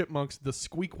and the Chipmunks: The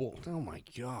Squeakquel. Oh my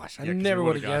gosh. I Yeah, 'cause never you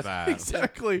would have would've got guessed. that.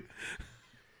 Exactly.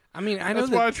 I mean, I know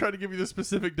That's why I that. tried to give you the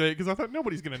specific date because I thought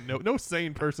nobody's gonna know. No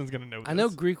sane person's gonna know. This. I know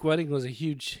Greek Wedding was a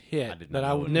huge hit, I did but not I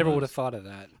know would what it never was. would have thought of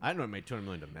that. I didn't know it made $200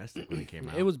 million domestic when it came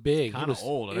out. It was big. Kinda It was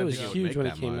old. I It didn't was think it would huge make when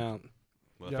that it came much. out.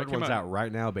 Well, Yeah, the it third came one's out- out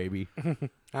right now, baby. I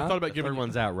thought about The giving third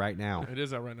one's out right now. It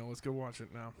is out right now. Let's go watch it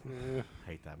now.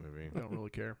 Hate that movie. Don't really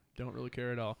care. Don't really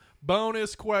care at all.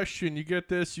 Bonus question. You get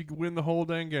this, you can win the whole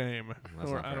dang game.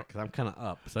 That's Or not I fair, don't. 'cause I'm kind of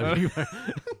up. So you-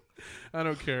 I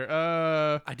don't care.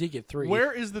 I did get 3.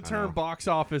 Where is the term know. box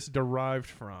office derived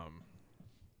from?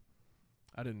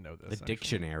 I didn't know this. the actually.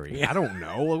 dictionary. I don't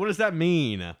know. What does that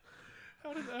mean?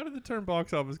 How did the term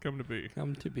box office come to be?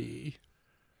 Come to be.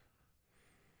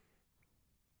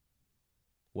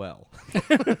 Well,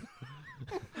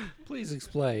 Please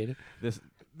explain. This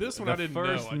one the I didn't know. I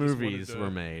first just movies wanted to-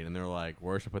 were made, and they're like,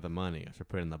 "Where should I put the money? I should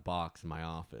put it in the box in my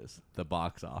office, the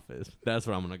box office." That's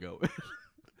what I'm gonna go with.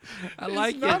 I It's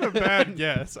like not it. a bad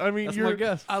guess. I mean, That's you're my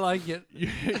guess. I like it.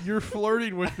 you're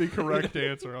flirting with the correct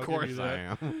answer. I'll Of course give you I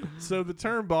that. am. So the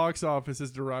term box office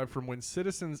is derived from when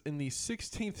citizens in the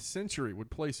 16th century would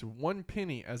place 1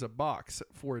 penny as a box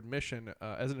for admission,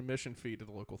 as an admission fee to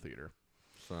the local theater.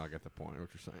 So I get the point. What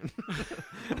you're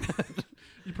saying?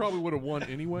 You probably would have won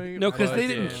anyway. No, because but, they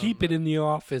didn't keep it in the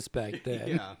office back then.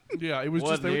 yeah. Yeah, it was What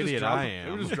just an they would just idiot drop. I They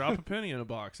am. would just drop a penny in a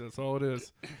box. That's all it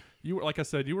is. You were, like I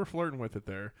said, you were flirting with it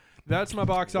there. That's my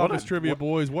box What office a- trivia, what-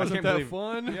 boys. I Wasn't can't that believe-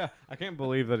 fun? Yeah, I can't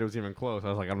believe that it was even close. I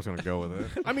was like, I'm just gonna go with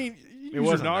it. I mean, you use your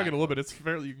wasn't noggin that a little bit. It's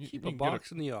fairly you Keep can a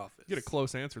box in the office. Get a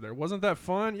close answer there. Wasn't that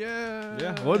fun? Yeah.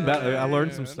 Yeah, it wasn't bad. I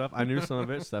learned some stuff. I knew some of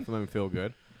it. Stuff that made me feel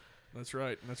good. That's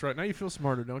right. That's right. Now you feel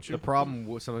smarter, don't you? The problem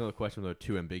with some of the questions were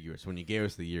too ambiguous. When you gave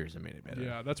us the years, it made it better.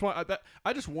 Yeah, that's why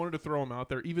I just wanted to throw them out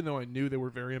there, even though I knew they were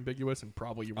very ambiguous and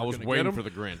probably you I weren't was going to get waiting them. for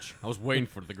the Grinch. I was waiting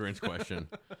for the Grinch question.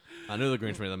 I knew the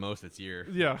Grinch made the most this year.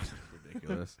 Yeah.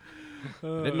 Ridiculous. I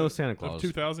didn't know Santa Claus. Of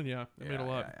 2000, yeah. It made a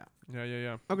lot. Yeah.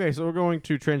 Yeah. Okay, so we're going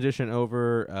to transition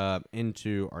over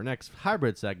into our next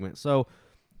hybrid segment. So,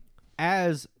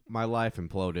 as my life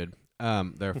imploded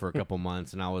there for a couple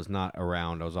months, and I was not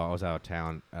around. I was out of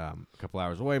town, a couple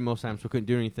hours away most times, so we couldn't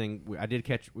do anything. We did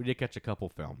catch a couple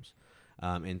films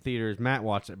in theaters. Matt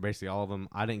watched basically all of them.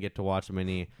 I didn't get to watch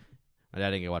many. My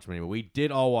dad didn't get to watch many, but we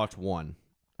did all watch one.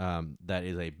 That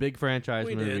is a big franchise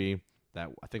We movie that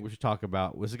I think we should talk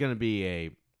about. This is going to be a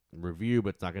review,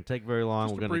 but it's not going to take very long.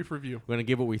 Just a brief review. We're going to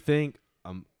give what we think,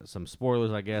 some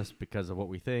spoilers, I guess, because of what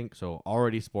we think. So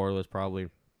already spoilers probably.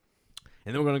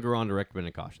 And then we're going to go on to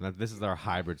recommended caution. This is our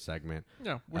hybrid segment.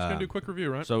 Yeah, we're just going to do a quick review,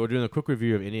 right? So we're doing a quick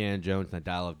review of Indiana Jones and the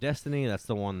Dial of Destiny. That's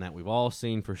the one that we've all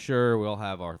seen for sure. We all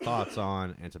have our thoughts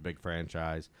on. And it's a big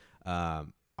franchise. I'll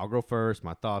go first.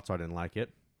 My thoughts are I didn't like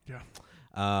it.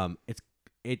 Yeah.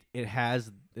 It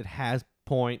has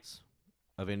points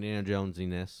of Indiana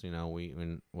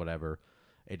Jonesiness, whatever.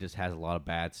 It just has a lot of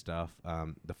bad stuff.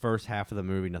 The first half of the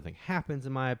movie, nothing happens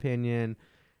in my opinion.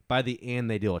 By the end,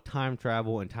 they deal with time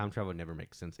travel, and time travel never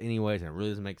makes sense anyways, and it really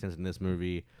doesn't make sense in this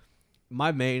movie.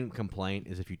 My main complaint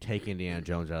is if you take Indiana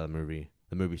Jones out of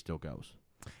the movie still goes.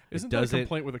 Isn't that a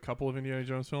complaint with a couple of Indiana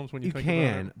Jones films when you think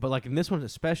about it? But like in this one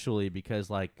especially because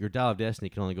like your Dial of Destiny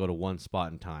can only go to one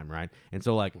spot in time, right? And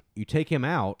so like you take him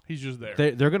out, He's just there.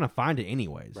 they're gonna find it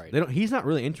anyways. Right. He's not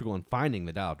really integral in finding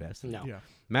the Dial of Destiny. No. Yeah.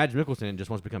 Mads Mikkelsen just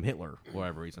wants to become Hitler for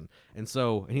whatever reason, and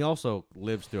he also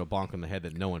lives through a bonk on the head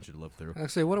that no one should live through. I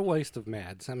say, what a waste of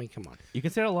Mads. I mean, come on. You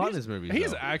can say that a lot in his movies.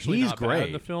 He's though. actually he's not bad great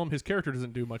in the film. His character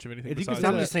doesn't do much of anything If you can besides say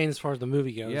I'm that. just saying, as far as the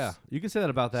movie goes. Yeah, you can say that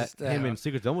about that Just, him and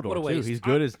Secret Dumbledore what a too. waste. He's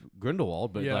good as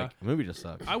Grindelwald, but Yeah. like the movie just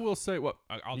sucks. I will say,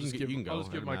 I'll You just can give go,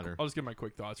 doesn't matter. I'll just give my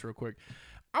quick thoughts real quick.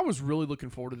 I was really looking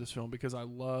forward to this film because I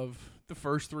love the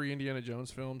first 3 Indiana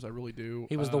Jones films. I really do.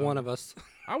 He was the one of us.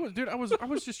 I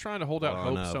was just trying to hold out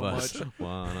hope so much.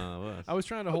 One of us. I was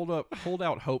trying to hold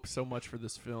out hope so much for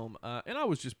this film, and I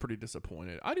was just pretty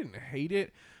disappointed. I didn't hate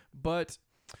it, but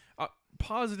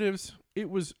positives.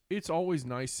 It's always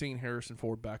nice seeing Harrison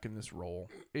Ford back in this role.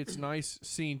 It's nice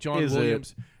seeing John Is it?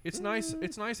 Williams. It's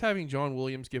nice having John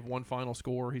Williams give one final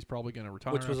score. He's probably going to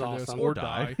retire, Which was after this, awesome. or Or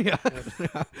die. Yeah.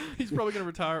 He's probably going to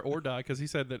retire or die because he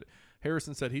said that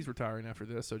Harrison said he's retiring after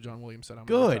this. So John Williams said I'm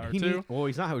going to Good. retire too. Well,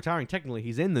 he's not retiring technically.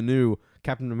 He's in the new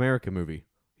Captain America movie.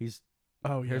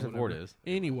 Oh yeah, Harrison Ford whatever. is.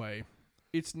 Anyway,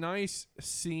 it's nice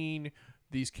seeing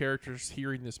these characters,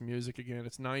 hearing this music again.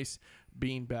 It's nice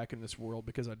being back in this world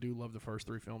because I do love the first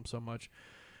 3 films so much.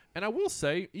 And I will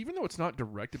say, even though it's not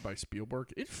directed by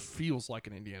Spielberg, it feels like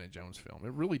an Indiana Jones film.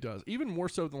 It really does. Even more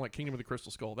so than like Kingdom of the Crystal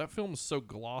Skull. That film is so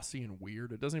glossy and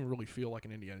weird. It doesn't even really feel like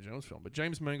an Indiana Jones film. But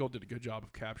James Mangold did a good job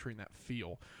of capturing that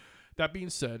feel. That being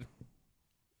said,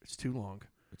 it's too long.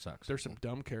 It sucks. There's some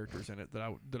dumb characters in it that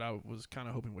I was kind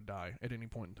of hoping would die at any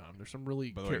point in time. There's some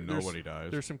really By the way, nobody dies.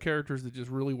 There's some characters that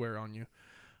just really wear on you.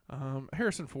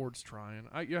 Harrison Ford's trying.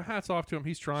 Hats off to him.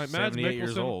 He's trying. 78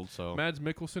 years old, so Mads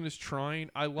Mikkelsen is trying.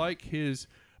 I like his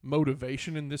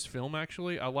motivation in this film.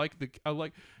 Actually, I like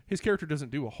his character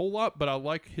doesn't do a whole lot, but I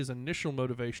like his initial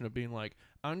motivation of being like,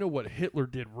 I know what Hitler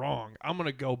did wrong. I'm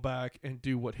gonna go back and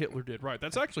do what Hitler did right.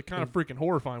 That's actually kind of freaking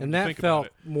horrifying. And when you that think felt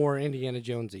about it. more Indiana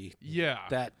Jonesy. Yeah,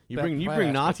 You that bring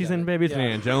aspect Nazis of in, it. baby. It's Yeah. an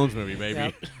Indiana Jones movie, baby.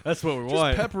 Yep. That's what we just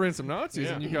want. pepper in some Nazis,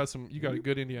 Yeah. and you got a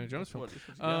good Indiana Jones film.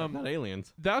 Not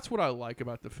aliens. That's what I like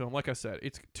about the film. Like I said,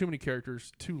 it's too many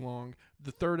characters, too long.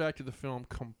 The third act of the film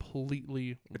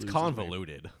completely It's loses me.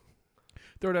 convoluted.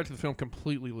 Third act of the film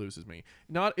completely loses me.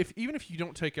 Even if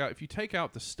you take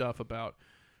out the stuff about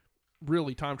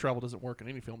really time travel doesn't work in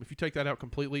any film. If you take that out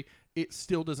completely, it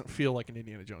still doesn't feel like an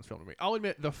Indiana Jones film to me. I'll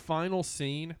admit the final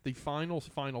scene, the final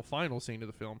scene of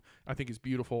the film, I think is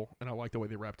beautiful, and I like the way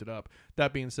they wrapped it up.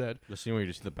 That being said, The scene where you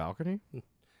just see the balcony.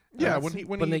 yeah,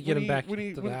 When they get him back to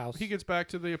the house. he gets back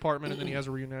to the apartment, and then he has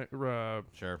a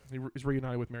Sure. he's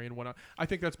reunited with Mary and whatnot. I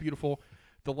think that's beautiful.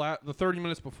 The 30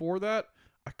 minutes before that,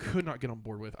 I could not get on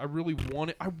board with. I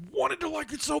wanted to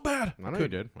like it so bad. I know you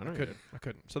did. I know you did. I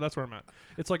couldn't. So that's where I'm at.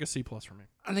 It's like a C+ for me.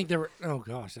 I think there were. Oh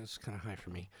gosh, that's kind of high for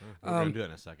me. We're gonna do that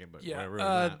in a second, but yeah, whatever.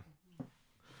 That.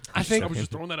 I think I was just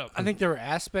throwing that up. I think there were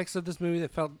aspects of this movie that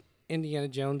felt Indiana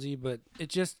Jonesy, but it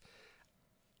just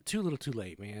too little, too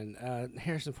late, man.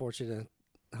 Harrison Ford should have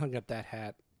hung up that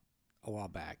hat a while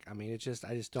back. I mean, I just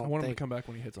I don't want him to think. come back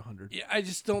when he hits 100. Yeah, I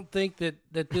just don't think that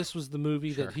this was the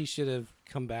movie Sure. that he should have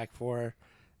come back for,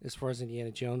 as far as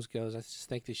Indiana Jones goes. I just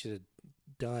think they should have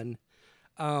done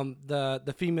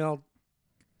the female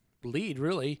lead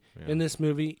really in this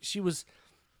movie.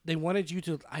 They wanted you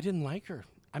to. I didn't like her.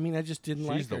 I mean, I just didn't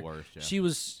like her. She's the worst. Yeah. She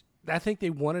was. I think they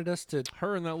wanted us to.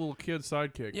 Her and that little kid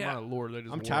sidekick. Yeah. My lord, they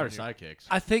just. I'm wore tired of on you. sidekicks.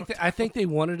 I think they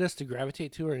wanted us to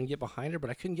gravitate to her and get behind her, but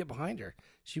I couldn't get behind her.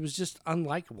 She was just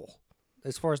unlikable.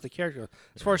 As far as the character goes.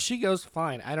 As far as she goes,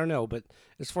 fine. I don't know. But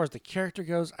as far as the character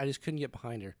goes, I just couldn't get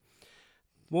behind her.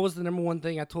 What was the number one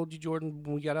thing I told you, Jordan,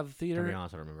 when we got out of the To theater? be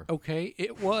honest, I don't remember. Okay,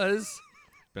 it was.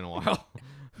 Been a while.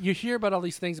 You hear about all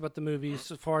these things about the movies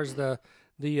as far as the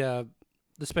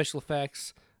special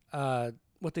effects,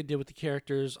 what they did with the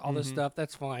characters, all this stuff.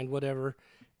 That's fine, whatever.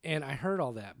 And I heard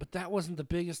all that, but that wasn't the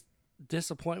biggest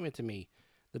disappointment to me.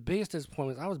 The biggest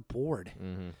disappointment is I was bored.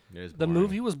 Mm-hmm. It is The boring.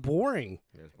 movie was boring.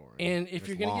 It is boring. And if It's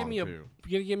you're gonna long, give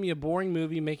me too. a boring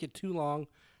movie, make it too long,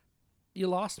 you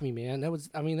lost me, man. That was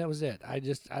it. I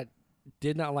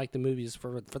did not like the movies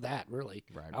for that really.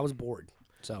 Right. I was bored.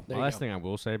 So there The you last go. thing I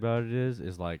will say about it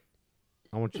is like,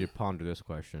 I want you to ponder this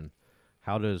question: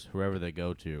 how does whoever they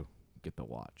go to get the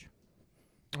watch?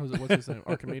 What's his name?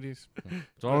 Archimedes.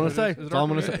 That's all I'm gonna Is it- say. is it That's all I'm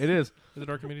gonna say. Archimedes? It is. Is it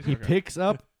Archimedes? He Okay. picks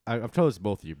up. I've told this to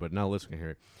both of you, but now listen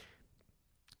here.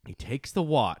 He takes the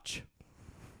watch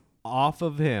off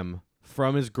of him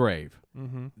from his grave.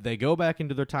 Mm-hmm. They go back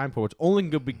into their time portal, which only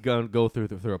can go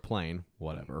through a plane,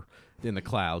 whatever, in the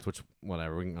clouds, which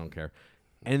whatever, we don't care.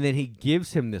 And then he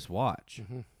gives him this watch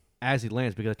as he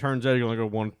lands, because it turns out you only go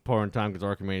one part in time because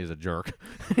Archimedes is a jerk.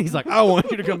 He's like, I want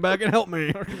you to come back and help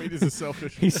me. Archimedes is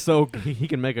selfish. He's so he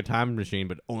can make a time machine,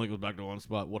 but only goes back to one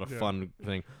spot. What a Yeah. fun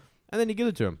thing! And then he gives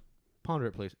it to him. Ponder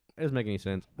it, please. It doesn't make any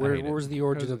sense. I hate it. Where's the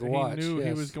origin of the watch? He knew he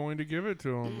Yes. was going to give it to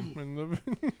him. And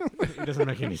It doesn't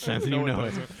make any sense. and No, you know it it.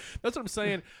 doesn't. That's what I'm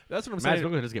saying. That's what I'm Imagine saying.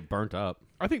 going to just get burnt up.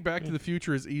 I think Back to the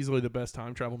Future is easily the best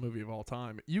time travel movie of all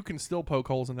time. You can still poke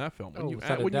holes in that film. When Oh, you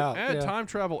without add, a when doubt, you add yeah. time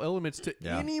travel elements to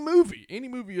Yeah. any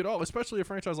movie at all, especially a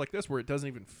franchise like this where it doesn't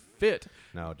even fit,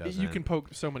 No, it doesn't. you can poke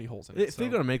so many holes in it. If they're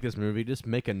going to make this movie, just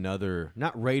make another,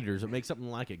 not Raiders, but make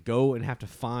something like it. Go and have to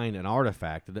find an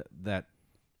artifact that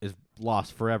is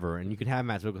lost forever, and you can have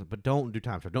Matt Mikkelsen, but don't do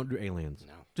time travel. Don't do aliens.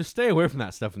 No. Just stay away from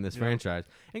that stuff in this Yeah. franchise,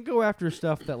 and go after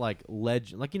stuff that like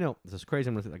legend, like this is crazy.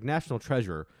 I'm gonna say, like National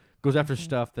Treasure goes after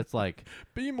stuff that's like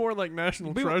Be more like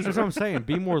National be, Treasure. That's what I'm saying.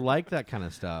 Be more like that kind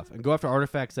of stuff, and go after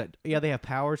artifacts that they have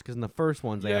powers, because in the first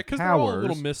ones they Yeah, have because they're all a powers.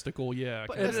 little mystical. Yeah,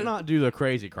 But 'cause- let's not do the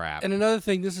crazy crap. And another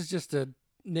thing, this is just a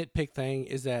nitpick thing,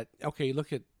 is that okay?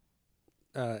 Look at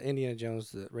Indiana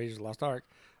Jones, the Raiders of the Lost Ark.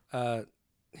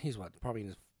 He's probably in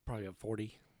his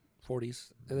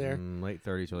 40s there. Late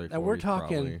 30s, early 40s. Now we're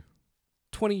talking probably.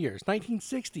 20 years,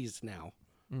 1960s now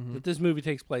Mhm. that this movie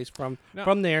takes place from. Now-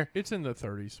 From there, It's in the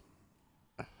 30s.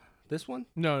 this one.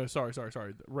 No, sorry.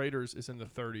 The Raiders is in the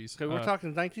 30s. Okay, we're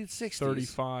talking 1960s.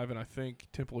 35, and I think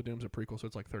Temple of Doom's a prequel, so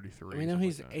it's like 33. I know something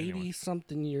he's like that. Anyway. 80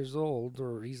 something years old,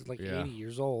 or he's like Yeah. 80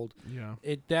 years old. Yeah,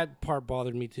 That part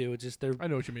bothered me too. It's just I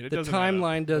know what you mean. It the doesn't add up,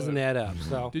 timeline doesn't but- add up.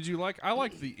 So Did you like? I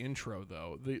like the intro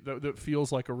though. That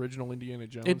feels like original Indiana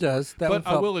Jones. it does. That one But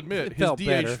I felt- will admit, it his felt DH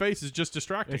better. face is just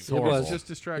distracting. It's It's horrible. just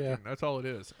distracting. Yeah. That's all it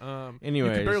is. You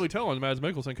Anyways. can barely tell on Mads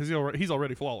Mikkelsen because he's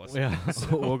already flawless. Yeah,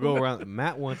 so we'll go around.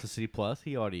 Matt wants to see C plus.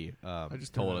 He already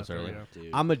just told threw us that out there, earlier. Dude.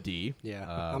 I'm a D. Yeah,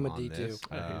 I'm a on D this. too.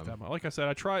 I hate that. Like I said,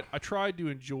 I tried to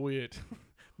enjoy it.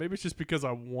 Maybe it's just because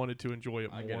I wanted to enjoy it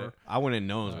I get more. it. I went in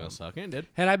knowing it was gonna suck, and it did.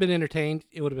 Had I been entertained,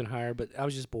 it would have been higher. But I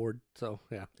was just bored. So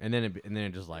yeah. And then it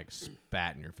just like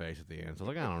spat in your face at the end. So I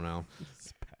was like, I don't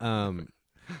know.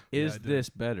 Is I did. this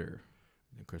better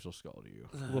than Crystal Skull to you?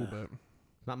 A little bit.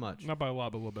 Not much. Not by a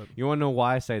lot, but a little bit. You want to know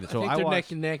why I say that? I So think I they're watched,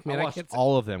 neck and neck, man. I I watched can't-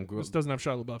 all of them. This doesn't have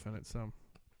Shia LaBeouf in it, so.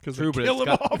 Because True, but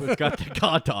it's got the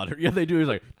goddaughter. Yeah, they do. He's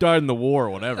like died in the war or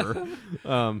whatever.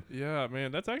 Yeah,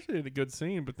 man, that's actually a good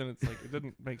scene, but then it's like it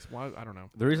doesn't make why I don't know.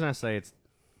 The reason I say it's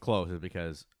close is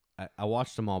because I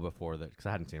watched them all before that because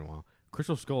I hadn't seen it in a while.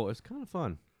 Crystal Skull is kind of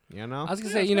fun, you know. I was gonna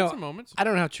Yeah, say, it's you got know, some moments. I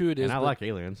don't know how true it is. And I but- like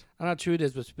aliens. I don't know how true it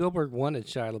is, but Spielberg wanted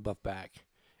Shia LaBeouf back,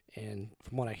 and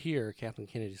from what I hear, Kathleen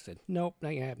Kennedy said, "Nope, not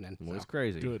gonna happen." Well, it's So,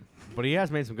 crazy. Good. But he has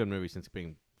made some good movies since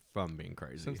being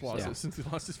crazy. Since so. he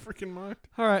lost his freaking mind.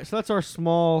 All right, so that's our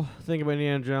small thing about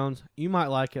Indiana Jones. You might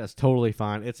like it. That's totally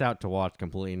fine. It's out to watch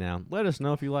completely now. Let us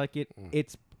know if you like it.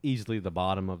 It's easily the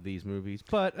bottom of these movies,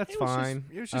 but that's fine.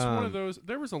 It was just one of those.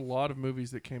 There was a lot of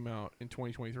movies that came out in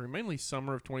 2023, mainly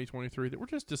summer of 2023, that were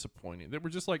just disappointing. That were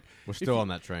just like We're if still you- on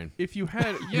that train. If you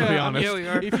had, be yeah, honest. yeah, we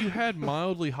are. If you had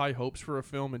mildly high hopes for a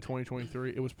film in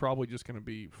 2023, it was probably just going to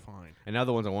be fine. And now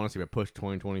the ones I want to see are pushed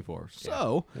 2024.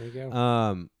 So, there you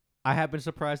go. I have been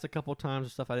surprised a couple times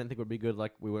with stuff I didn't think would be good.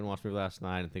 Like we went and watched a movie last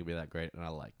night. I didn't think it'd be that great, and I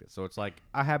liked it. So it's like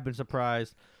I have been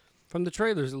surprised. From the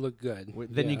trailers, it looked good.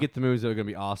 Then you Yeah. get the movies that are going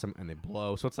to be awesome, and they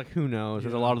blow. So it's like, who knows?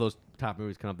 There's a Yeah. lot of those top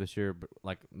movies coming up this year, but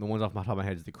like the ones off my top of my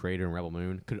head is The Creator and Rebel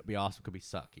Moon. Could it be awesome? Could be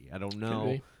sucky. I don't know.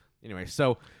 be. Anyway,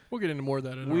 so We'll get into more of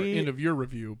that in our We- end of your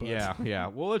review. But yeah,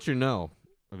 we'll let you know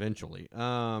eventually.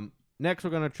 Next, we're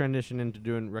going to transition into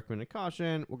doing recommended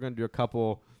caution. We're going to do a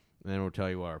couple, and then we'll tell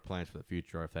you what our plans for the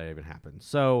future are if that even happens.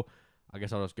 So I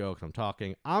guess I'll just go because I'm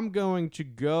talking. I'm going to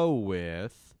go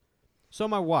with. So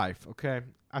my wife, okay,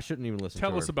 I shouldn't even listen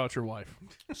tell to us her. about your wife.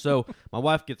 So my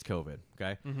wife gets COVID,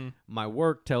 okay? Mm-hmm. My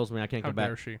work tells me I can't How come back.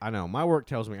 dare she. I know. My work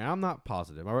tells me, and I'm not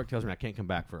positive. My work tells me I can't come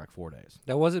back for like 4 days.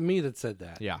 That wasn't me that said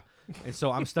that. Yeah. And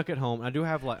so I'm stuck at home. I do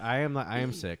have I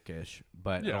am sick-ish,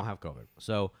 but I Yeah. don't have COVID.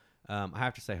 So I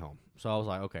have to stay home. So I was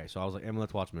like, okay. So I was like, Emma,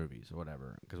 let's watch movies or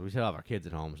whatever, because we still have our kids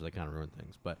at home, so they kind of ruin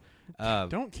things. But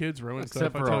Don't kids ruin except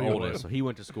stuff? I for tell our you what. oldest, so he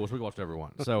went to school, so we watched every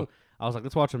one. So I was like,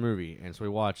 let's watch a movie, and so we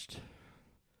watched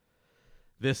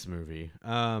this movie.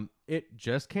 It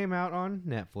just came out on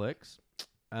Netflix.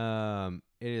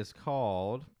 It is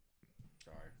called.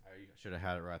 Sorry, I should have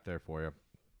had it right there for you.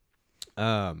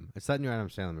 It's that new Adam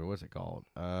Sandler movie. What's it called?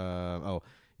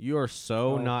 You Are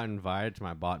So Not Invited to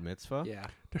My Bat Mitzvah. Yeah.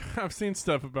 I've seen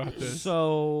stuff about this.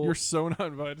 So You're so not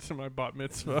invited to my bat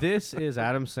mitzvah. this is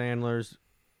Adam Sandler's.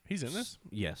 He's in this.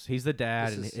 Yes, he's the dad,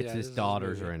 This and is- it's yeah, his this is his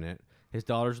daughters movie. are in it. His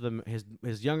daughters,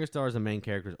 his youngest daughter is the main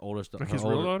character. His oldest, Like her his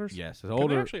real older- daughters? Yes, his Can they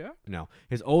older. actually act? No,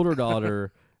 his older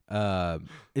daughter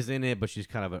is in it, but she's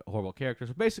kind of a horrible character.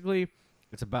 So basically,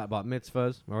 it's about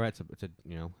mitzvahs. All right,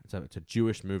 it's a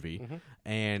Jewish movie,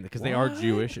 and because they are What?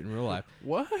 Jewish in real life.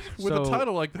 What? With a So-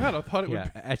 title like that, I thought it Yeah,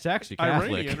 would it's actually be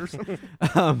Catholic. Iranian or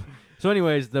something. So,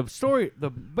 anyways, the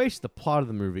plot of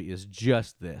the movie is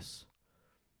just this: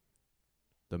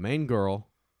 the main girl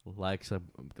likes a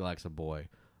boy,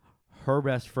 her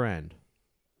best friend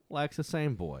likes the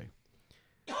same boy.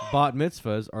 Bat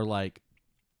mitzvahs are like,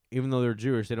 even though they're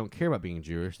Jewish, they don't care about being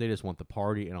Jewish. They just want the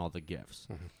party and all the gifts.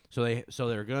 So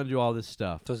they're gonna do all this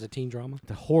stuff. So it's a teen drama.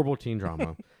 It's a horrible teen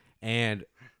drama, and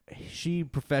she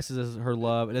professes her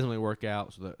love. It doesn't really work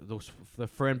out, so the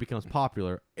friend becomes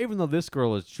popular. Even though this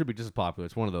girl should be just as popular,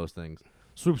 it's one of those things.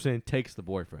 Swoops in, takes the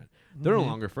boyfriend. They're no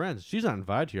longer friends. She's not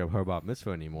invited to her bat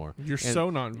mitzvah anymore. You're And so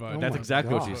not invited. That's my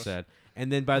exactly what she gosh. said. And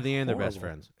then by the end, they're best Horrible.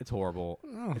 friends. It's horrible.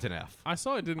 It's an F. I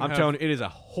saw it didn't. I'm have, telling you, it is a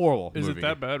horrible Is movie. it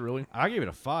that bad? Really? I gave it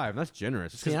a 5. That's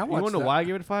generous. 'Cause See, I you want to watched know that. why I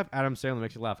gave it a 5? Adam Sandler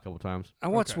makes you laugh a couple times. I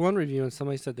watched Okay. one review and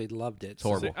somebody said they loved it. It's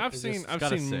horrible. See, I've It's seen just- I've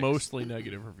got a seen 6. mostly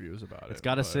negative reviews about it. It's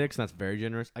got a but- 6, and that's very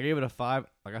generous. I gave it a 5,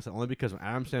 like I said, only because when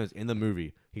Adam Sandler's in the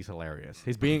movie, he's hilarious.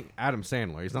 He's being Adam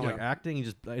Sandler. He's not like Yeah. acting.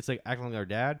 It's like acting like our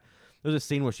dad. There's a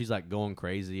scene where she's like going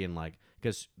crazy and like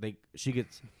because she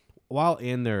gets while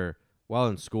in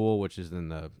school, which is in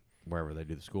the wherever they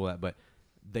do the school at, but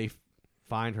they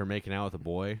find her making out with a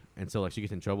boy, and so like she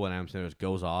gets in trouble, and Adam Sandler just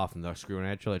goes off, and they're screwing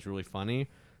at each other. It's really funny.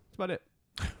 That's about it.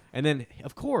 And then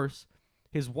of course,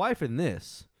 his wife in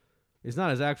this is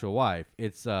not his actual wife.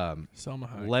 It's Selma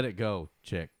Hayek. Let It Go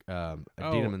chick,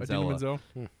 Adina Menzel.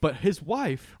 But his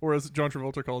wife, Or as John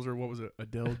Travolta calls her, what was it?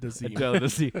 Adele Dazeem. Adele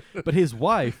Dazeem. But his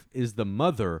wife is the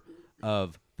mother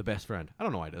of the best friend. I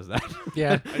don't know why he does that.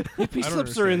 Yeah, he don't slips her in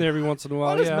understand. there every once in a while.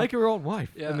 Why does Yeah, make her own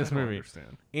wife Yeah. in this I don't movie?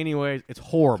 understand. Anyways, it's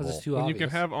horrible. because it's too When obvious. you can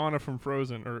have Anna from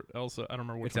Frozen or Elsa, I don't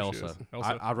remember which It's one she Elsa. is.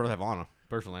 Elsa. I'd rather have Anna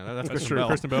personally. That's That's Kristen true. Bell.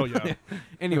 Kristen Bell, yeah.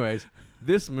 Anyways,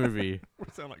 this movie We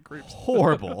sound like creeps.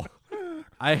 horrible.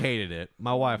 I hated it.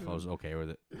 My wife was okay with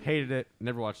it. Hated it.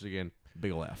 Never watched it again.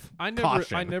 Big ol' F. I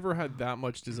Caution. never had that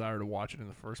much desire to watch it in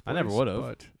the first place. I never would've.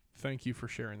 But thank you for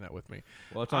sharing that with me.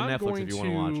 Well, it's on I'm Netflix going if you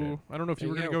want to watch it. I don't know if you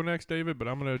There were you going to go. go next, David, but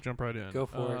I'm going to jump right in. Go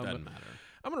for it. Doesn't matter.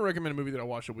 I'm going to recommend a movie that I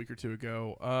watched a week or two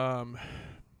ago.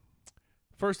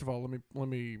 First of all, let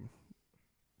me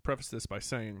preface this by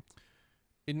saying,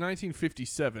 in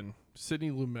 1957,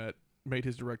 Sidney Lumet made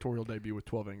his directorial debut with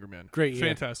 12 Angry Men. Great year.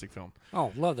 Fantastic film.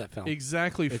 Oh, love that film.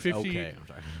 Exactly It's 50 okay. I'm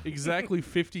sorry. Exactly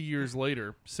 50 years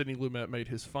later, Sidney Lumet made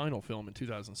his final film in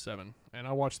 2007, and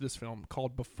I watched this film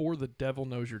called Before the Devil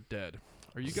Knows You're Dead.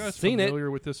 Are you guys Seen it. familiar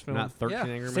with this film? Not 13 yeah,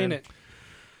 Angry Men. seen it.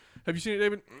 Have you seen it,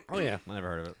 David? Oh yeah, I never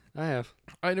heard of it. I have.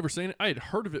 I had never seen it. I had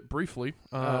heard of it briefly,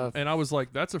 and I was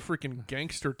like, "That's a freaking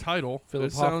gangster title." Philip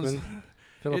It sounds- Hoffman.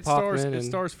 Philip It stars. Hoffman It and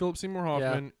stars Philip Seymour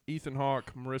Hoffman, Ethan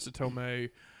Hawke, Marissa Tomei.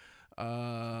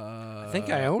 I think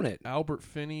I own it. Albert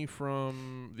Finney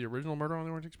from the original Murder on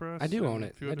the Orient Express. I do and own a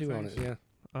it. few I other do own it. things. Yeah.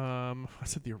 I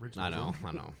said the original. I know.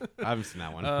 I haven't seen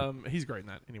that one. He's great in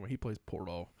that. Anyway, he plays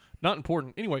Porto. Not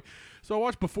important. Anyway, so I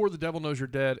watched Before the Devil Knows You're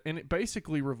Dead, and it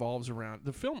basically revolves around.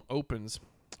 The film opens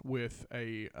with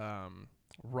a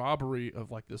robbery of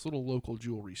like this little local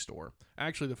jewelry store.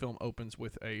 Actually, the film opens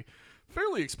with a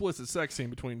fairly explicit sex scene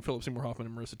between Philip Seymour Hoffman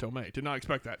and Marissa Tomei. Did not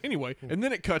expect that. Anyway, and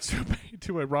then it cuts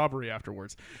to a robbery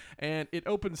afterwards, and it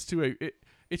opens to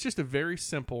it's just a very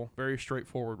simple, very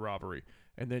straightforward robbery.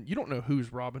 And then you don't know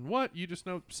who's robbing what. You just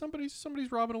know somebody's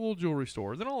robbing a little jewelry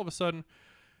store. Then all of a sudden,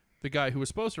 the guy who was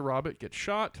supposed to rob it gets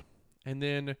shot, and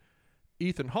then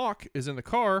Ethan Hawke is in the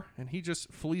car, and he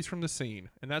just flees from the scene.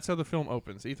 And that's how the film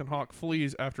opens. Ethan Hawke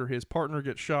flees after his partner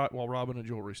gets shot while robbing a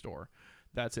jewelry store.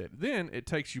 That's it. Then it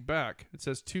takes you back. It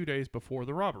says 2 days before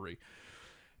the robbery.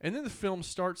 And then the film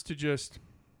starts to just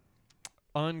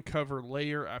uncover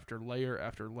layer after layer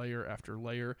after layer after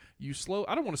layer.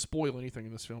 I don't want to spoil anything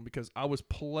in this film because I was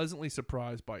pleasantly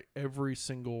surprised by every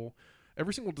single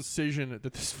decision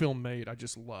that this film made. I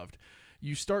just loved.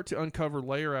 You start to uncover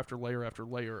layer after layer after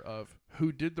layer of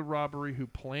who did the robbery, who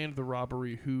planned the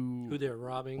robbery, Who they're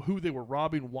robbing. who they were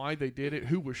robbing, why they did it,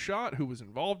 who was shot, who was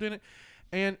involved in it.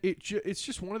 And it's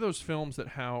just one of those films that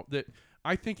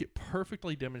I think it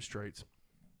perfectly demonstrates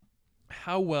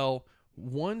how well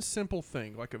one simple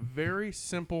thing, like a very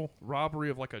simple robbery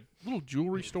of like a little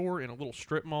jewelry store in a little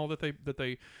strip mall that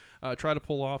they try to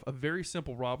pull off, a very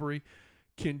simple robbery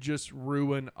can just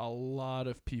ruin a lot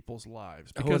of people's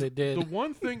lives. Because it did. the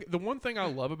one thing I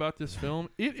love about this film,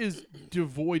 it is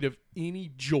devoid of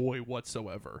any joy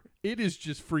whatsoever. It is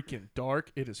just freaking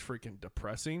dark. It is freaking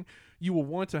depressing. You will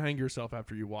want to hang yourself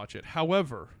after you watch it.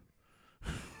 However,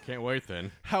 Can't wait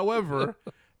then.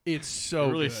 it's so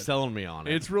You're really good. selling me on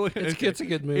it. It's really It's a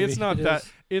good movie. It's not It that is.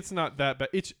 it's not that bad.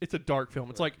 It's a dark film.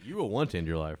 It's like you will want to end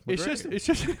your life. it's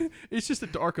just a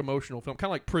dark emotional film, kind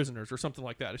of like Prisoners or something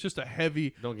like that. It's just a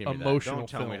heavy Don't give me emotional that. Don't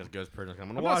tell film. me it's as good as Prisoners. I'm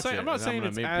gonna I'm watch not saying, it. I'm not and saying I'm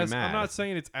it's gonna be as mad. I'm not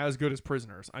saying it's as good as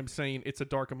Prisoners. I'm saying it's a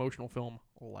dark emotional film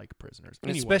like Prisoners. And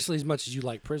Anyway, especially as much as you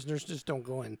like Prisoners, just don't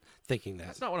go in thinking that.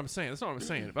 that's not what I'm saying. That's not what I'm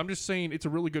saying. I'm just saying it's a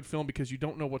really good film because you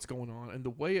don't know what's going on, and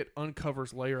the way it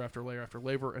uncovers layer after layer after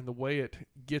layer, and the way it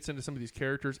gets into some of these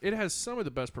characters, it has some of the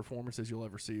best performances you'll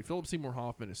ever see. Philip Seymour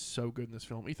Hoffman is so good in this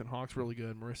film. Ethan Hawke's really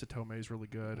good. Marissa Tomei is really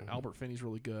good. Albert Finney's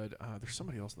really good. There's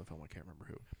somebody else in the film. I can't remember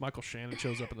who. Michael Shannon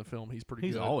shows up in the film. He's pretty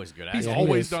He's good. always good. He's Actually. he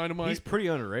always is. dynamite. He's pretty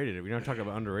underrated. If you're not talking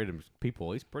about underrated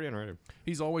people, he's pretty underrated.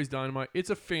 He's always dynamite. It's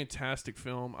a fantastic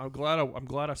film. I'm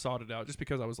glad I sought it out just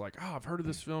because I was like, I've heard of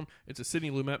this film. It's a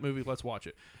Sidney Lumet movie. Let's watch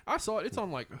it. I saw it. It's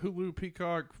on like Hulu,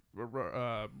 Peacock,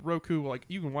 Roku. Like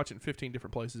you can watch it in 15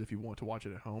 different places if you want to watch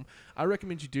it at home. I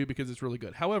recommend you do because it's really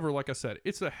good. However, like I said,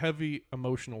 it's a heavy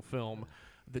emotional film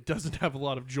that doesn't have a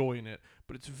lot of joy in it,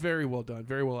 but it's very well done,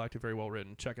 very well acted, very well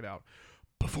written. Check it out.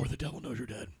 Before the Devil Knows You're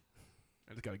Dead.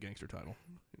 And it's got a gangster title.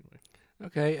 Anyway.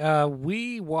 Okay,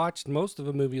 we watched most of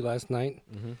a movie last night.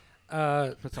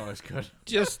 That's always good.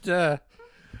 Just the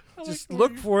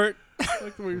look way for it. I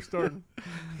like the way you're starting.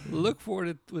 Look for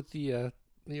it with the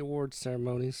awards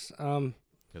ceremonies.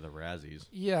 They're the Razzies.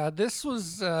 Yeah, this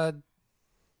was.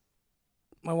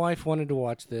 My wife wanted to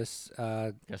watch this.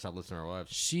 Guess I'll listen to our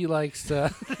wives. She likes.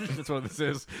 That's what this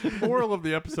is. Moral of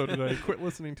the episode today: quit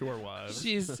listening to our wives.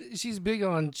 she's big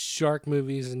on shark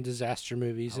movies and disaster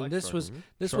movies, I and like this shark was movies.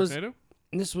 this was Sharknado?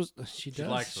 this was she does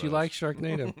likes she those. likes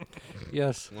Sharknado.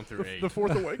 Yes. 1 through 8. The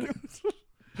Fourth Awakens.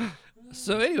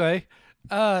 So anyway,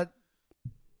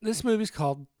 This movie's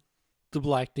called The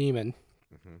Black Demon.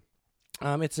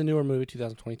 It's a newer movie,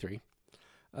 2023.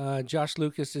 Josh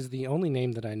Lucas is the only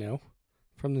name that I know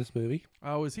from this movie.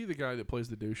 Oh, is he the guy that plays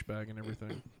the douchebag and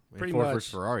everything? Pretty Ford much.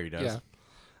 vs. Ferrari does.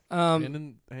 Yeah. And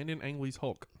in Ang Lee's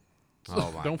Hulk.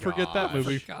 Oh my Don't forget that gosh.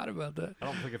 movie. Forgot about that. I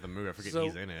don't forget the movie. I forget So-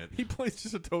 he's in it. He plays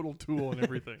just a total tool and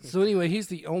everything. So anyway, he's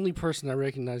the only person I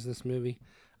recognize in this movie.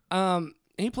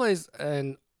 He plays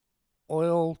an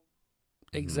oil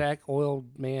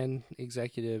man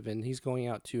executive, and he's going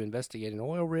out to investigate an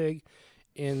oil rig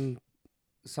in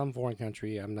some foreign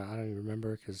country. I don't even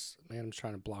remember because I'm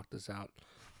trying to block this out.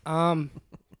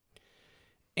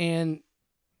 And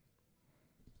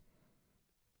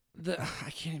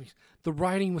the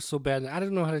writing was so bad. I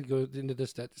don't know how to go into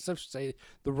this. That some should say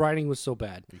the writing was so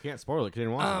bad. You can't spoil it because you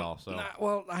didn't watch it all.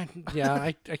 So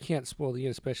I can't spoil the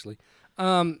end, especially.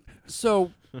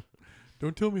 So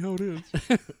Don't tell me how it is.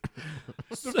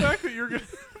 The fact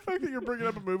that you're bringing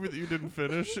up a movie that you didn't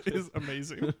finish is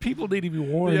amazing. people need to be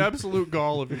warned. The absolute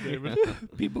gall of you, David.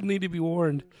 People need to be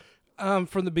warned.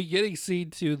 From the beginning scene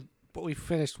to what we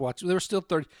finished watching, there were still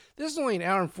 30. This is only an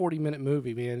hour and 40-minute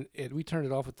movie, man. We turned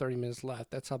it off with 30 minutes left.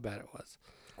 That's how bad it was.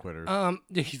 quitters.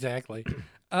 Exactly.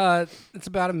 It's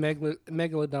about a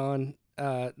megalodon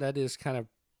that is kind of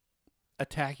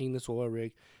attacking this oil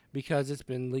rig because it's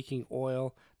been leaking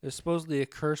oil. There's supposedly a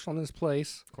curse on this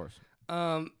place. Of course.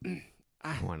 Why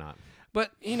not?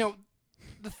 But I'm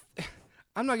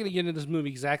not going to get into this movie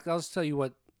exactly. I'll just tell you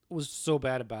what was so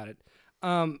bad about it.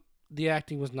 The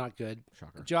acting was not good.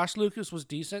 Shocker. Josh Lucas was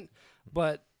decent,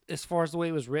 but as far as the way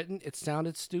it was written, it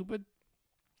sounded stupid.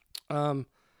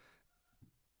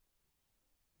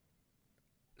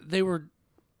 They were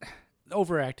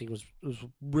overacting was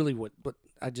really what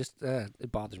I just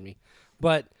it bothers me.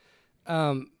 But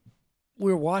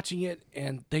we were watching it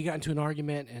and they got into an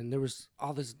argument and there was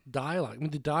all this dialogue. I mean,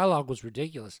 the dialogue was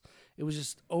ridiculous. It was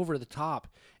just over the top,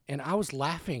 and I was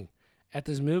laughing at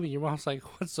this movie. Your mom's like,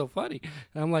 "What's so funny?"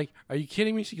 And I'm like, "Are you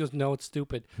kidding me?" She goes, "No, it's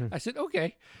stupid." I said,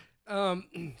 "Okay."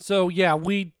 So yeah,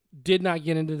 we did not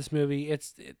get into this movie.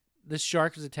 This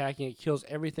shark is attacking. It kills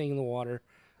everything in the water.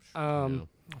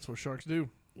 That's what sharks do.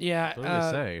 Yeah, That's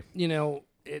what they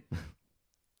say.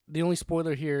 The only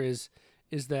spoiler here is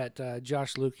that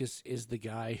Josh Lucas is the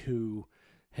guy who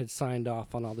had signed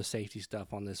off on all the safety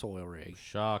stuff on this oil rig.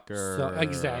 Shocker. So,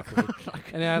 exactly.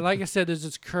 And like I said, there's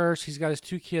this curse. He's got his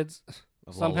two kids.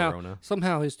 Of La Llorona.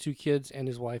 Somehow his two kids and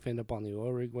his wife end up on the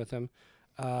oil rig with him.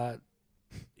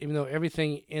 Even though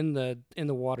everything in the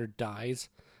water dies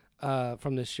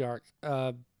from this shark.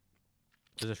 Does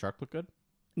the shark look good?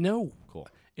 No. Cool.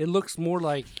 It looks more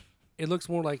like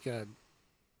a.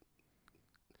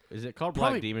 Is it called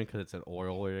Probably- Black Demon because it's an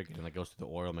oil rig and it goes through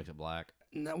the oil and makes it black?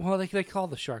 No, well, they call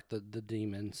the shark the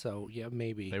demon, so yeah,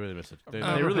 maybe. They really missed it. They,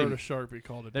 I've they never heard really a shark be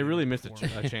called a they really demon missed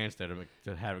before. a chance there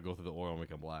to have it go through the oil and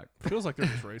make it black. Feels like they're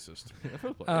just racist.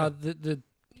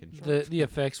 The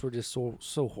effects were just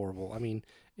so horrible. I mean,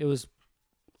 it was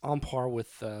on par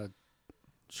with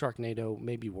Sharknado,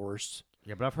 maybe worse.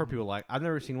 Yeah, but I've heard people I've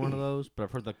never seen one of those, but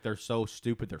I've heard they're so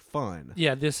stupid they're fun.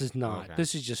 Yeah, this is not. Okay.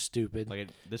 This is just stupid.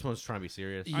 This one's trying to be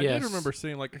serious. Yeah. I Yes. did remember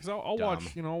seeing because I'll Dumb.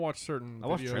 watch certain I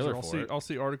watched videos. trailer Or for it. I'll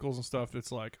see articles and stuff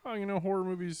that's like, horror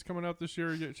movies coming out this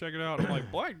year. Check it out. I'm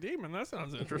like, Black Demon. That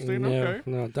sounds interesting. Okay.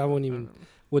 No, that wouldn't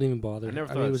even bother. I never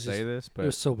thought mean, it I'd was say just, this, it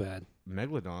was but so bad.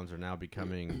 megalodons are now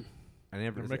becoming. They're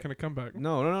making a comeback.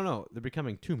 No. They're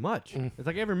becoming too much. It's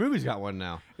like every movie's got one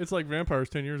now. It's like vampires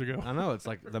 10 years ago. I know. It's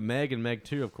like the Meg and Meg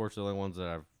 2, of course, are the only ones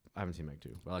that I haven't seen Meg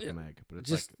 2. But I like the Meg. But it's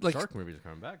Just like like- shark movies are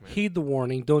coming back, man. Heed the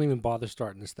warning. Don't even bother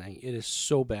starting this thing. It is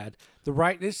so bad.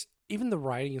 Even the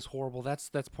writing is horrible. That's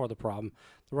part of the problem.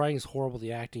 The writing is horrible.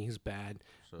 The acting is bad.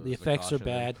 So The there's a effects are caution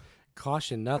there. bad.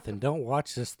 Caution nothing. Don't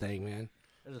watch this thing, man.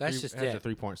 That's just it has it. a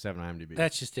 3.7 IMDb.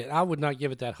 That's just it. I would not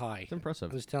give it that high. It's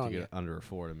impressive. I'm just telling to you. get under a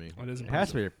 4 to me. It is It has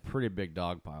to be a pretty big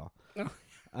dog pile.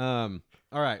 All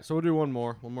right, so we'll do one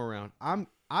more round.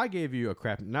 I gave you a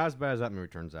crap, not as bad as that movie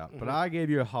turns out, but I gave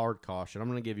you a hard caution. I'm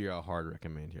going to give you a hard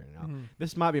recommend here now.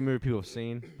 This might be a movie people have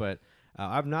seen, but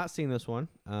I've not seen this one.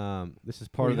 This is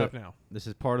part of the now. This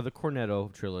is part of the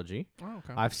Cornetto trilogy. Oh,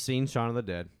 okay. I've seen Shaun of the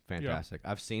Dead, fantastic.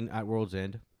 I've seen At World's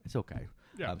End, it's okay.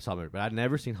 Yeah. But I'd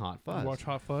never seen Hot Fuzz. You watch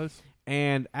Hot Fuzz?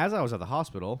 And as I was at the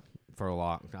hospital for a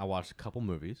lot, I watched a couple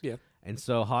movies. Yeah. And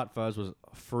so Hot Fuzz was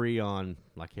free on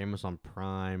Amazon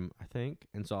Prime, I think.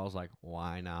 And so I was like,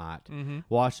 why not?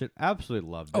 Watched it. Absolutely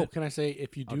loved it. Oh, can I say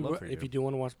if you I'd love for you to. do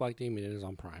want to watch Black Demon, it is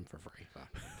on Prime for free.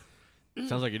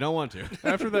 Sounds like you don't want to.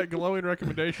 After that glowing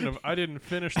recommendation of I didn't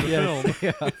finish the film,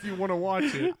 if you want to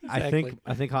watch it. I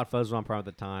think Hot Fuzz was on Prime at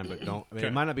the time, but don't. I mean, Okay.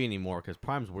 it might not be anymore because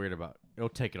Prime's weird about. It'll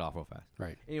take it off real fast.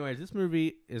 Right. Anyways, this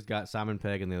movie has got Simon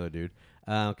Pegg and the other dude.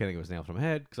 Can't think of his name off the top of my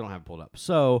head because I don't have it pulled up.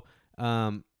 So,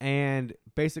 and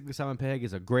basically Simon Pegg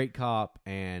is a great cop,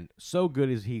 and so good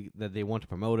is he that they want to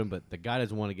promote him, but the guy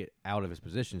doesn't want to get out of his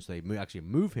position, so they actually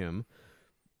move him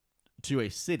to a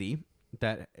city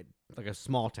that, like a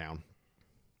small town,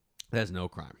 that has no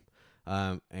crime.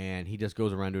 And he just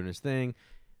goes around doing his thing.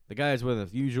 The guy is with him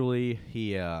usually.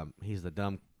 He's the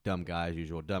dumb guy as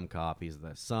usual, dumb cop. He's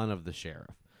the son of the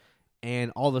sheriff.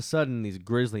 And all of a sudden, these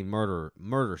grisly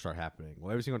murders start happening.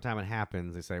 Well, every single time it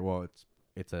happens, they say, well,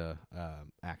 it's a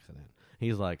accident.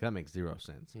 He's like, that makes zero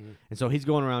sense. Mm-hmm. And so he's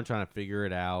going around trying to figure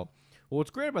it out. Well, what's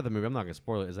great about the movie, I'm not going to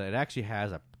spoil it, is that it actually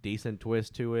has a decent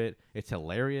twist to it. It's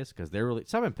hilarious because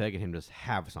Simon Pegg and him just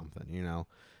have something, you know?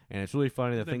 And it's really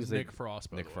funny. The things Nick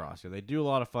Frost, by the way. Frost. Yeah, they do a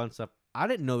lot of fun stuff. I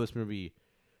didn't know this movie.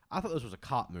 I thought this was a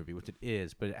cop movie, which it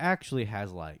is, but it actually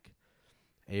has like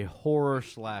a horror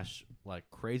 / like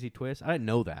crazy twist. I didn't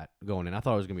know that going in. I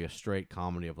thought it was gonna be a straight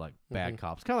comedy of like bad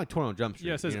cops, kind of like 21 Jump Street.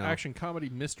 Yeah, it says you know? action comedy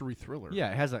mystery thriller.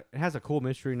 Yeah, it has a cool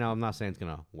mystery. Now I'm not saying it's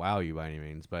gonna wow you by any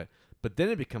means, but then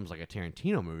it becomes like a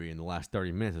Tarantino movie in the last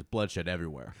 30 minutes. There's bloodshed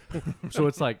everywhere. So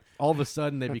it's like all of a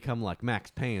sudden they become like Max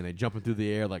Payne. They jumping through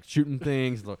the air like shooting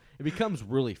things. It becomes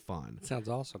really fun. Sounds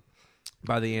awesome.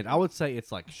 By the end, I would say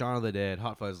it's like Shaun of the Dead,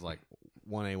 Hot Fuzz is like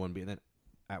 1A, 1B, and then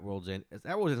At World's End.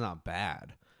 At World's End is not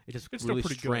bad. It's just really still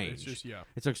pretty strange. good. It's just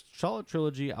It's a solid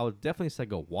trilogy. I would definitely say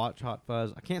go watch Hot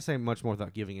Fuzz. I can't say much more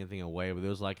without giving anything away, but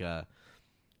there's like a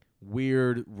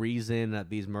weird reason that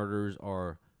these murders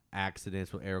are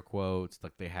accidents with air quotes.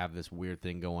 Like they have this weird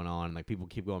thing going on, and like people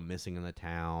keep going missing in the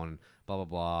town, blah blah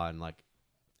blah, and like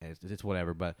it's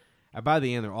whatever. But by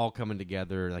the end, they're all coming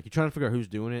together. Like you're trying to figure out who's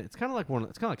doing it. It's kind of like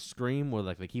it's kind of like Scream, where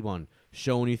like they keep on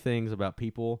showing you things about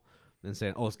people. And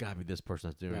saying, "Oh, it's got to be this person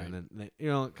that's doing it," and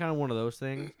then kind of one of those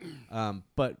things,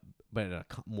 but in a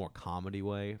more comedy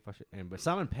way. But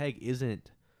Simon Pegg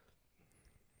isn't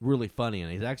really funny,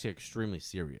 and he's actually extremely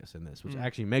serious in this, which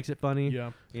actually makes it funny. Yeah,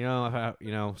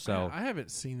 So I haven't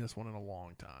seen this one in a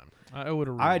long time. I would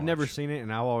have. I had never seen it,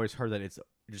 and I've always heard that it's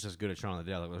just as good as Shaun of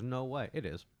the Dead. Like, there's no way it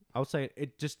is. I would say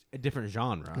it just a different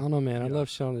genre. I don't know, man. I love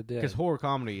Shaun of the Dead. Because horror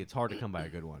comedy, it's hard to come by a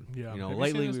good one. Yeah, have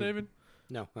lately, you seen this, David?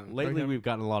 No. Lately, we've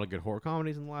gotten a lot of good horror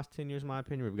comedies in the last 10 years, in my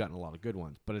opinion. We've gotten a lot of good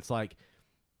ones. But it's like,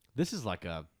 this is like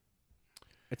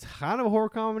it's kind of a horror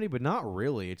comedy, but not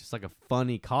really. It's just like a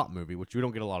funny cop movie, which we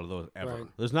don't get a lot of those ever. Right.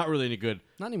 There's not really any good.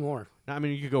 Not anymore. I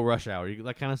mean, you could go Rush Hour,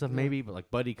 that kind of stuff maybe, but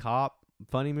like buddy cop,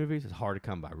 funny movies, it's hard to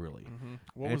come by, really.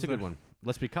 Mm-hmm. And it's a good one.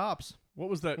 Let's Be Cops. What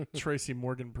was that Tracy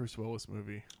Morgan Bruce Willis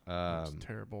movie? It was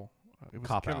terrible. It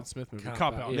was a Kevin Out. Smith movie.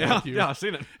 Cop Out. Out. Yeah, I've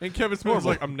seen it. And Kevin Smith was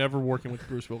like, I'm never working with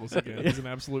Bruce Willis again. He's an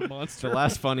absolute monster. The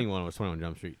last funny one was 21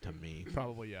 Jump Street to me.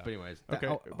 Probably, yeah. But anyways. Okay.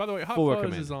 By the way, Hot full Fuzz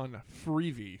recommend. is on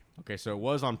Freevee. Okay, so it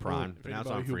was on Prime. For Now it's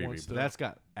on anybody who Freevee. wants But to- that's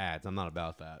got ads. I'm not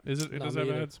about that. Is it? It Not does me have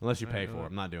either. ads? Unless you I pay didn't for know it.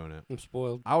 I'm not doing it. I'm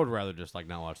spoiled. I would rather just like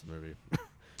not watch the movie.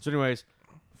 So anyways,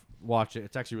 watch it.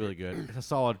 It's actually really good. It's a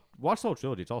solid. Watch the whole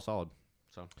trilogy. It's all solid.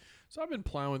 So I've been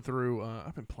plowing through. A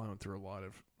lot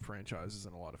of franchises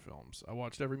and a lot of films. I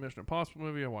watched every Mission Impossible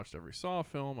movie. I watched every Saw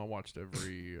film. I watched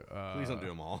every. Please don't do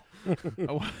them all.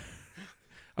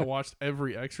 I watched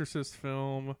every Exorcist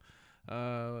film.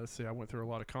 Let's see. I went through a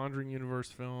lot of Conjuring universe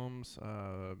films.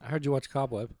 I heard you watch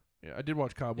Cobweb. Yeah, I did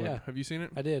watch Cobweb. Yeah. Have you seen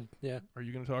it? I did. Yeah. Are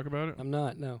you going to talk about it? I'm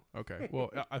not. No. Okay. Well,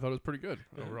 I thought it was pretty good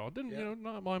overall. Didn't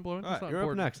not mind blowing. All That's right, not you're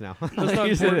up important. next now. That's not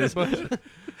Yes, important. it is. But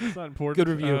it's not important.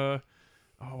 Good review.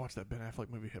 I watched that Ben Affleck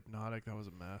movie Hypnotic. That was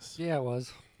a mess. Yeah, it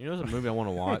was. You know, there's a movie I want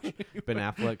to watch. Ben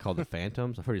Affleck called The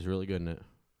Phantoms. I've heard he's really good in it.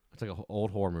 It's like an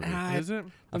old horror movie. Is it?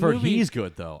 I've the heard movie- he's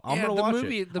good though. I'm Yeah, gonna the watch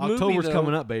movie- it. the movie, October's though-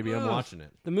 coming up, baby. I'm Ugh. watching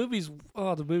it. The movie's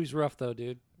rough though,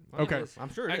 dude. Okay. I'm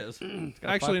sure it is. It's got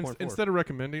a Actually, 5.4. instead of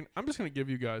recommending, I'm just going to give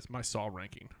you guys my Saw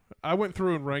ranking. I went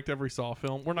through and ranked every Saw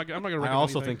film. I'm not going to I recommend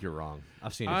also anything. think you're wrong.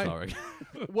 I've seen I- it already.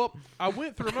 Well, I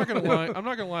went through. I'm not going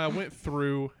to lie. I went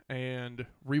through and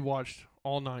rewatched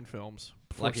all 9 films.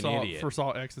 For Like an Saw, idiot. For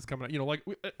Saw X that's coming out.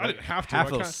 I didn't have to. Half I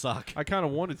those kinda- suck. I kind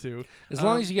of wanted to. As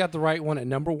long as you got the right one at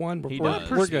number one, He we're, does.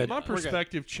 we're good. My We're good.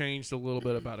 perspective changed a little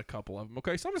bit about a couple of them.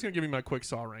 Okay, so I'm just going to give you my quick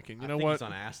Saw ranking. You know I think what? It's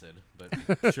on acid,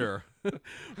 but sure.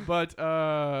 But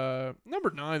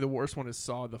number 9, the worst one is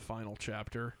Saw: The Final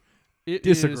Chapter. It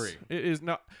Disagree. It is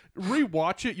not.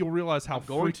 Rewatch it, you'll realize how I'm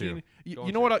going to. freaking. You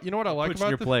Going know to. what? You know what I like Put you in about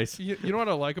your the place. You know what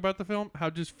I like about the film? How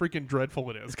just freaking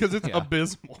dreadful it is because it's Yeah.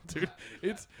 abysmal, dude.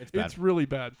 It's bad. really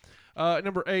bad.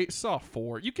 Number 8, Saw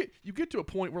 4. You get to a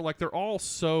point where like they're all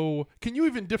so. Can you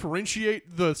even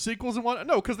differentiate the sequels and what?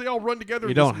 No, because they all run together.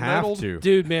 You in this don't have meddled- to.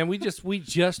 Dude, man, we just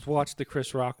watched the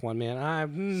Chris Rock one, man.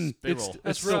 Spiral. That's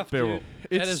It's so rough, spiral. dude.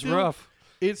 That It's is still- rough.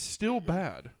 It's still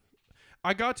bad.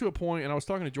 I got to a point, and I was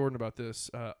talking to Jordan about this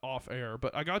off air,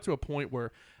 but I got to a point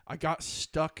where I got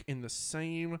stuck in the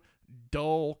same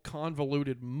dull,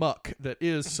 convoluted muck that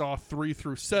is Saw 3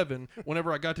 through 7.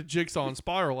 Whenever I got to Jigsaw and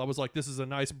Spiral, I was like, this is a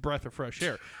nice breath of fresh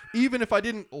air. Even if I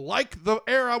didn't like the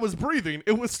air I was breathing,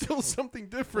 it was still something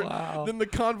different than the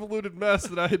convoluted mess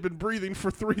that I had been breathing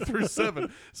for 3 through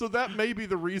 7. So that may be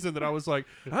the reason that I was like,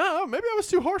 maybe I was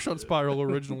too harsh on Spiral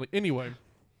originally. Anyway.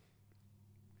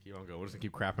 Keep on going. We're just going to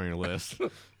keep crapping on your list.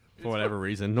 For whatever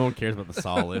reason. No one cares about the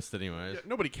Saw list anyways. Yeah,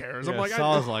 nobody cares. Yeah, I'm like,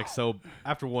 Saw's like so...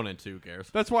 After 1 and 2, who cares?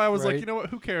 That's why I was like, Right. you know what?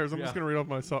 Who cares? I'm just going to read off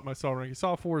my Saw ranking.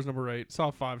 Saw 4 is number 8.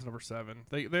 Saw 5 is number 7.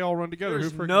 They all run together.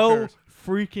 There's Who freaking no cares?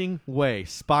 freaking way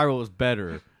Spiral is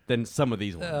better than some of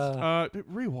these ones. Dude,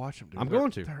 rewatch them, dude. I'm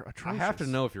going to. They're I atrocious. have to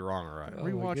know if you're wrong or right. Oh,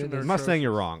 my Rewatch them. goodness. I'm not saying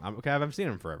you're wrong. I haven't seen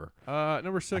them forever.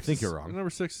 Number 6. think you're wrong.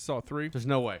 Number 6 is Saw 3. There's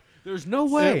no way. There's no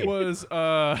way. It was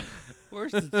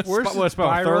Where's what's about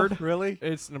Spiral? third? Really?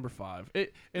 it's number 5.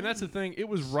 And that's the thing. It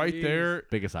was right there.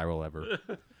 Biggest eye roll ever.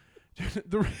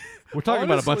 The- We're talking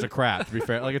about a bunch honestly, of crap, to be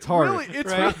fair. Like, it's hard. Really, it's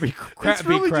crap be crap. it's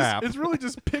really crap. Just, it's really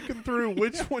just picking through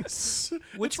which ones.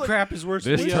 Which it's like- crap is worse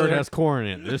This than the turd other? has corn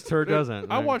in it. This turd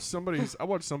doesn't. I watched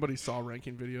somebody's Saw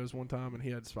ranking videos one time, and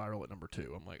he had Spiral at number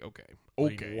 2. I'm like,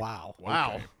 okay. Wow.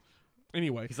 Wow. Okay.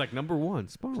 Anyway, He's like, number 1,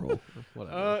 Spiral.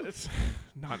 Whatever. it's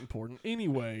not important.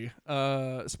 Anyway,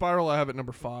 Spiral I have at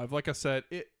number 5. Like I said,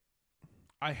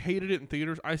 I hated it in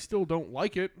theaters. I still don't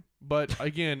like it, but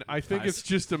again, I think Nice. it's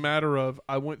just a matter of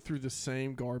I went through the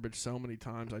same garbage so many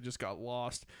times. I just got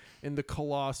lost in the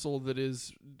colossal that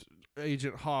is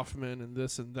Agent Hoffman and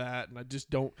this and that, and I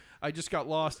just got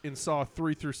lost in Saw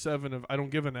 3 through 7 of I don't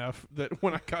give an F, that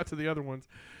when I got to the other ones,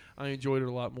 I enjoyed it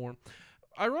a lot more.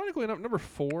 Ironically enough, number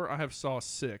 4, I have Saw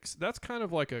 6. That's kind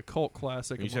of like a cult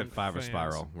classic. You among said 5 or fans.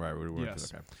 Spiral. Right.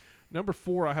 Yes. Okay. Number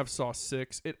 4, I have Saw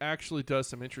 6. It actually does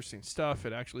some interesting stuff.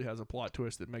 It actually has a plot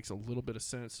twist that makes a little bit of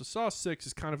sense. So Saw 6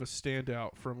 is kind of a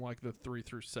standout from like the 3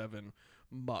 through 7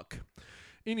 muck.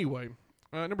 Anyway,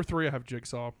 number 3, I have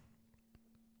Jigsaw.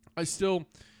 I still...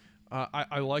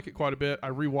 I like it quite a bit.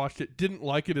 I rewatched it. Didn't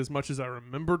like it as much as I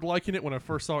remembered liking it when I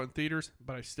first saw it in theaters,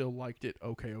 but I still liked it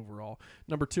okay overall.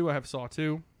 Number 2, I have Saw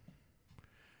 2.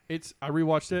 I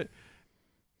rewatched it.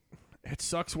 It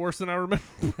sucks worse than I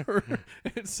remember.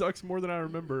 It sucks more than I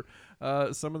remember.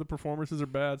 Some of the performances are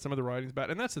bad. Some of the writing's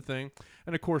bad. And that's the thing.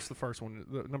 And, of course, the first one,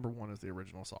 the number 1 is the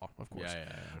original Saw, of course.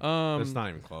 Yeah. It's not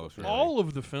even close, really. All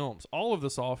of the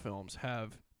Saw films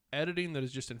have editing that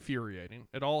is just infuriating.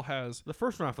 It all has... The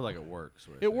first one, I feel like it works.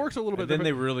 It works a little bit. And then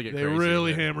they really get They crazy.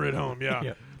 really with it. hammer it home, yeah.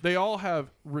 Yeah. They all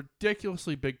have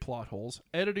ridiculously big plot holes,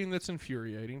 editing that's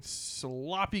infuriating,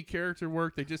 sloppy character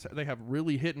work. They have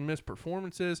really hit and miss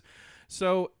performances.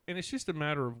 So, and it's just a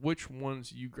matter of which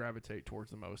ones you gravitate towards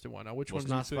the most and whatnot. Which Well, it's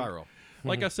ones not you think- Spiral.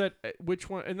 Like I said, which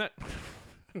one? And that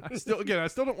I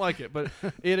still don't like it, but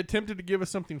it attempted to give us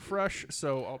something fresh.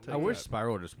 So I'll take. I wish that.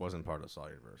 Spiral just wasn't part of the Saw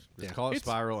universe. Just Yeah. call it It's-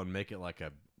 Spiral and make it like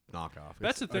a knockoff.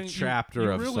 That's It's the thing. A chapter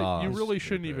you of really, Saw. You really is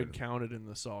shouldn't even good. count it in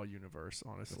the Saw universe,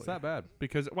 honestly. It's not bad.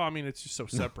 Because I mean, it's just so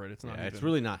separate. It's not. Yeah, even, it's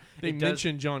really not. They It does-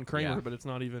 mention John Kramer, yeah. but it's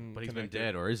not even. But he's been connected.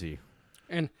 dead, or is he?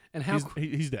 And how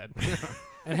He's dead.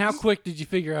 and how quick did you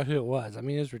figure out who it was? I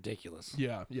mean, it was ridiculous.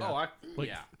 yeah. Oh, Like,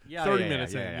 yeah. 30 yeah,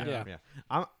 minutes yeah, in, Yeah.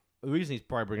 yeah. The reason he's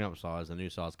probably bringing up Saw is the new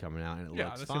Saw's coming out and it Yeah,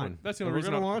 looks that's the only- fine. that's the And only we're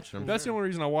reason gonna I- watch them. That's the only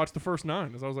reason I watched the first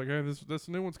 9. Is I was like, hey, this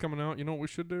new one's coming out. You know what we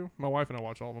should do? My wife and I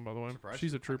watch all of them, by the way.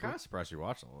 She's a I'm trooper. kind of surprised you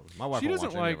watched all of them. My wife She won't doesn't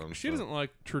watch any like of them, she so. doesn't like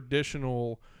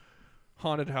traditional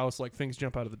haunted house like things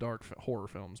jump out of the dark horror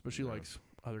films, but she likes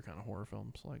other kind of horror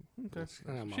films. Like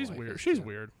My she's wife weird. is She's too.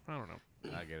 weird. I don't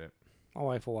know. I get it. My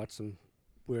wife will watch some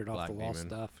weird off the wall Demon.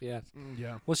 stuff. Yeah.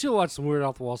 Yeah. Well, she'll watch some weird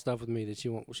off the wall stuff with me that she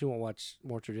won't watch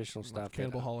more traditional Like stuff.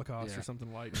 Cannibal that, Holocaust yeah. or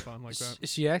something light and fun like that.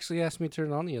 She actually asked me to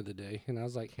turn it on the other day, and I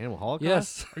was like, Cannibal Holocaust?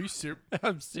 "Yes, Are you serious?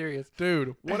 I'm serious."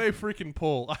 Dude, what a freaking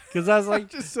pull. Because I was I like,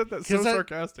 just said that so 'cause I-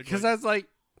 sarcastically. because I was like,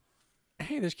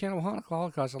 "Hey, there's Cannibal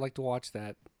Holocaust. I'd like to watch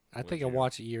that." I think I you?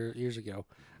 watched it years ago.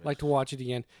 I'd like to watch it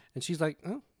again, and she's like,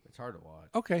 "Oh, It's hard to watch.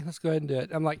 okay, let's go ahead and do it."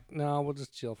 I'm like, "No, we'll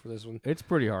just chill for this one." It's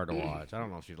pretty hard to watch. I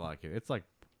don't know if you'd like it. It's like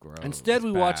gross. Instead, It's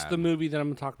we watched bad. the movie that I'm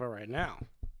going to talk about right now,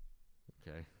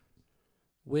 Okay.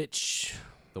 which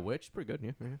The Witch, pretty good.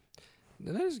 Yeah.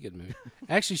 that is a good movie.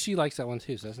 Actually, she likes that one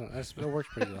too, so that works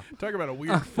pretty well. Talk about a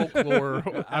weird folklore,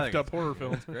 think effed up it's- horror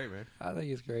film. It's great, man. I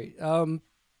think it's great.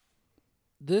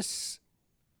 This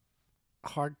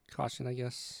hard caution, I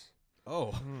guess.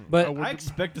 Oh. But I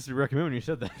expect this to be recommended when you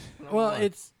said that. well,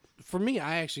 it's for me.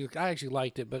 I actually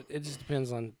liked it, but it just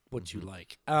depends on what you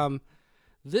like.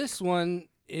 This one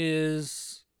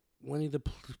is Winnie the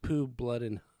Pooh, Blood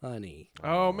and Honey.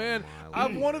 Oh man, my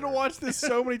I've wanted to watch this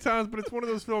so many times, but it's one of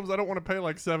those films I don't want to pay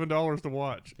like $7 to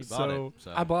watch. He bought So it.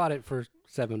 So. I bought it for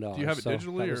 $7. Do you have it so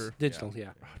digitally that was or- digital? Yeah.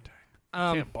 Oh, dang. I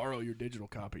Um, can't borrow your digital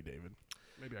copy, David.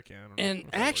 Maybe I can. I don't know and if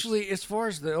that works. actually, as far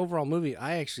as the overall movie,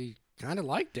 I actually kind of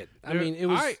liked it. I Dude, mean, it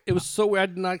I- was so weird. I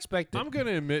did not expect it. I'm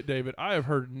gonna admit, David, I have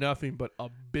heard nothing but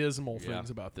abysmal Yeah.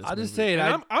 things about this. I'll just movie. say it,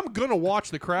 And I'm gonna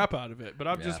watch the crap out of it, but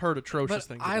I've Yeah. just heard atrocious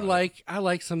but things. I about it.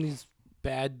 like some of these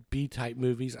bad B type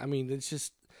movies. I mean, it's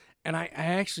just, and I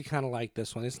actually kind of like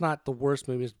this one. It's not the worst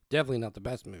movie. It's definitely not the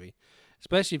best movie,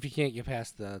 especially if you can't get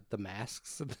past the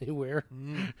masks that they wear.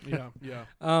 Yeah, yeah.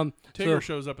 So, Tigger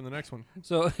shows up in the next one.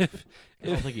 so if I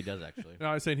don't think he does actually. No,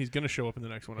 I was saying he's gonna show up in the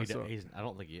next one. I He saw. he's, I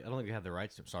don't think they have the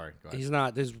rights to. Sorry. Go ahead. he's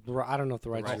not, there's, I don't know if the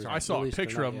rights. rights are are I saw a released or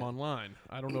picture not of him yet. online.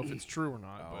 I don't know if it's true or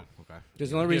not, Oh, but okay. There's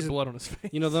he the only had reason, blood on his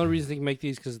face. you know, the only reason they can make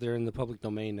these because they're in the public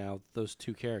domain now. Those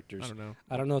two characters. I don't know.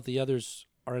 I don't know if the others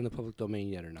are in the public domain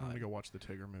yet or I'm not. gonna go watch the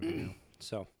Tigger movie now.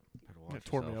 So Better watch It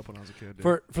tore me yourself. up when I was a kid.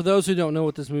 dude. for those who don't know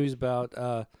what this movie's about,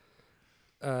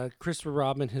 Christopher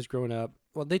Robin has grown up.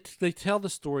 Well, they tell the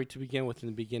story to begin with in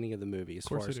the beginning of the movie, Of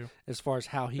course they do. as far as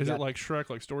how he Is got. it like Shrek,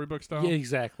 like storybook style? Yeah,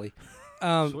 exactly.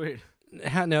 Sweet.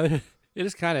 No, it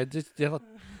is kind of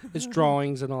it's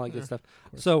drawings and all that good stuff.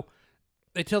 So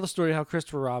they tell the story of how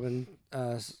Christopher Robin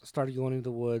started going into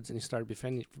the woods and he started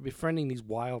befriending these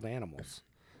wild animals.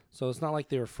 So it's not like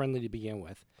they were friendly to begin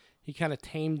with. He kind of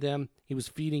tamed them. He was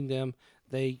feeding them.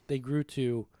 They grew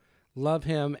to love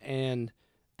him and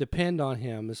depend on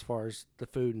him as far as the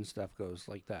food and stuff goes,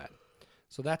 like that.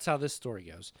 So that's how this story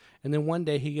goes. And then one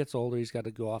day he gets older. He's got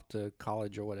to go off to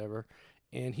college or whatever,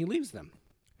 and he leaves them.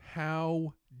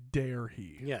 How dare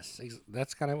he? Yes,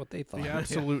 that's kind of what they thought. The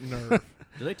absolute nerve.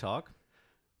 Do they talk?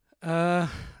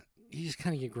 You just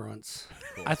kind of get grunts.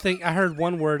 I think I heard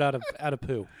one word out of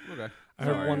Pooh. Okay. I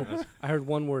heard Sorry. one. I heard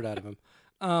one word out of him.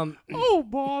 Oh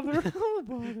bother! Oh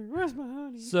bother! Where's my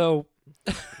honey? So,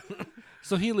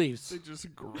 so he leaves. They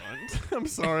just grunt. I'm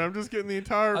sorry. I'm just getting the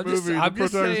entire I'm movie. just the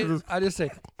protagonist saying. is- I just say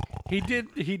he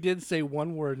did say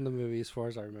one word in the movie, as far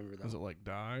as I remember. Was Though. it like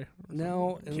die?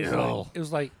 No, it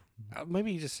was like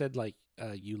maybe he just said like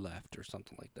you left or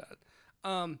something like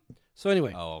that. So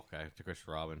anyway, Oh, okay. To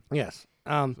Christopher Robin. yes.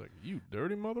 It's like, you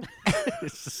dirty mother.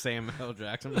 It's the Samuel L.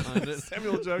 Jackson behind it.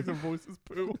 Samuel Jackson voices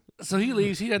Pooh. So he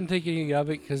leaves. He doesn't think anything of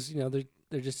it because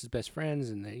they're just his best friends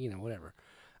and they whatever.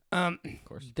 Of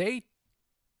course. They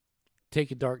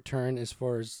take a dark turn as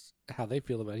far as how they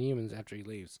feel about humans after he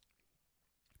leaves.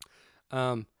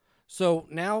 So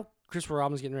now Christopher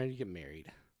Robin's getting ready to get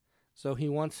married. So he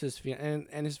wants his and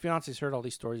his fiance's heard all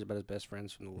these stories about his best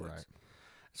friends from the woods. Right.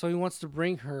 So he wants to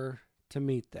bring her to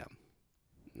meet them.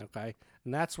 Okay?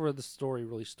 And that's where the story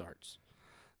really starts.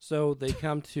 So they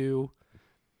come to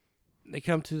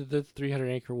the 300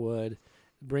 acre wood,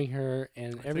 bring her and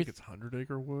I think everything. it's 100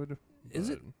 Acre Wood. Is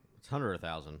it? but It's 100 or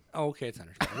 1,000. Oh, okay, it's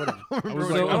 100. Whatever. I was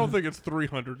So- like, I don't think it's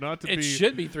 300. Not to It be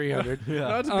should be 300.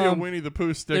 not to be a Um, Winnie the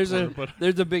Pooh There's stickler, a but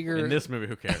there's a bigger In this movie,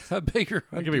 who cares? a bigger. It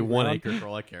could be hunting 1 ground. acre for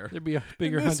all I care. There'd be a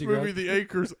bigger in this hunting movie ground. the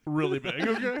acre's really big.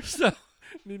 Okay, So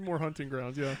need more hunting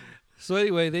grounds. Yeah. so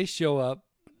anyway, they show up,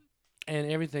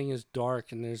 and everything is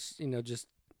dark, and there's just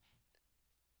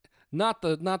not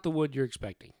the wood you're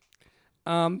expecting.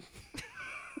 I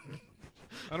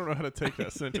don't know how to take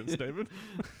that sentence, David.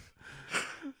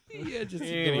 Yeah, just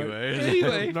Anyways. I'm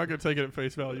Anyway, not gonna take it at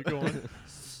face value. Go on.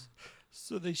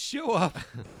 so they show up,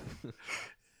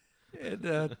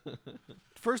 and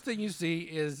first thing you see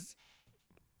is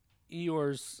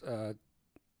Eeyore's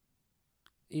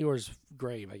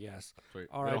grave, I guess. Sweet.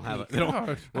 They R.I.P. don't have it.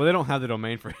 God. Well, they don't have the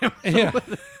domain for him. Yeah,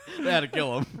 They had to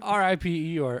kill him.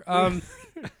 R.I.P. Eeyore. Oh,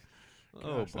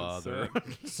 Gosh, that's bother. sad.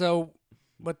 So,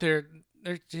 but they're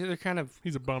kind of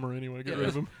He's a bummer anyway. Get Yeah. rid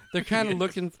of him. they're kind of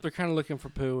looking for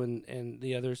Pooh and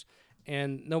the others,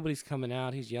 and nobody's coming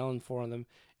out. He's yelling for them,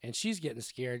 and she's getting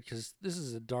scared because this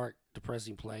is a dark,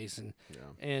 depressing place,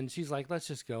 and she's like, let's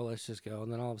just go,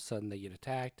 and then all of a sudden they get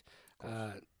attacked,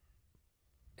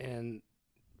 and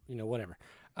whatever.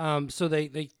 So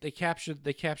they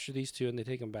capture these two and they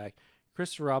take them back.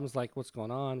 Christopher Robin's like, what's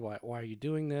going on? Why are you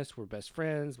doing this? We're best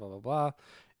friends, blah blah blah,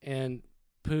 and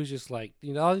Pooh's just like,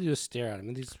 all they do is stare at him.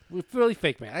 And these really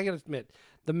fake man. I gotta admit,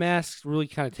 the masks really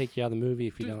kind of take you out of the movie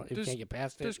if you can't get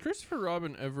past Does it. Christopher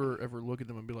Robin ever look at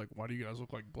them and be like, "Why do you guys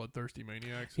look like bloodthirsty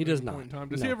maniacs?" He at does any point not. in time?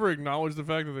 Does No. he ever acknowledge the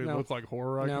fact that they No. look like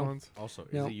horror No. icons? Also,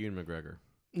 No. is it Ewan McGregor?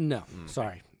 No,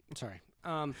 sorry.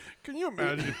 Can you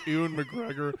imagine if Ewan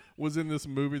McGregor was in this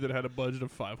movie that had a budget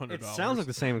of $500? It sounds like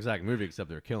the same exact movie, except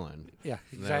they're killing. Yeah,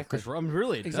 No, exactly. Christopher Robin,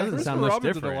 really, it Exactly. doesn't Christopher sound much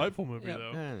Robin's different. a delightful movie Yeah.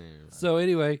 though. Yeah. So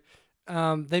anyway,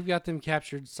 They've got them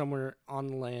captured somewhere on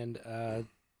the land,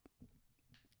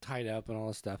 tied up and all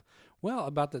this stuff. Well,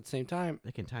 about that same time,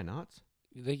 They can tie knots.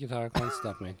 they can tie all kinds of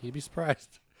stuff, man. You'd be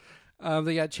surprised.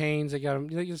 They got chains. They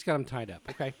just got them tied up.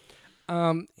 Okay.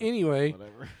 Anyway,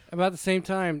 Whatever. about the same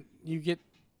time, you get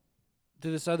to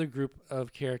this other group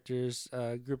of characters,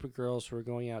 a group of girls who are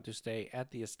going out to stay at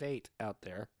the estate out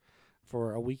there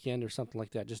for a weekend or something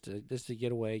like that, just to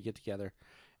get away, get together,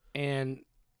 and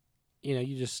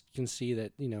you just can see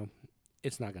that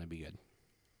it's not going to be good.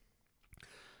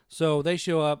 So they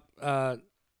show up.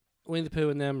 Winnie the Pooh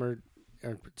and them are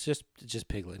just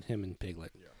Piglet, him and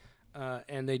Piglet,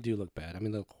 and they do look bad. I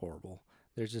mean, they look horrible.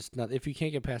 There's just not. If you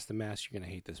can't get past the mask, you're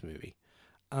gonna hate this movie.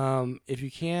 If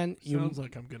you can, Sounds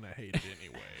like I'm gonna hate it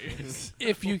anyways.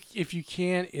 if you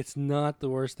can, it's not the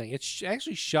worst thing. It's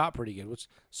actually shot pretty good, which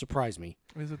surprised me.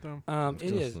 Is it though?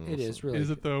 It is really. Is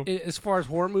it though? As far as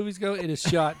horror movies go, it is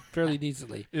shot fairly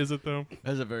decently. Is it though?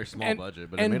 That's a very small And- budget,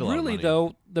 but it And made a lot really, of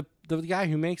money. though, the guy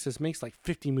who makes this makes like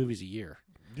 50 movies a year.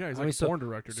 Yeah, he's I like mean, a so- porn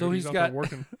director. Dude. so he's he's out got- there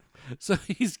working. So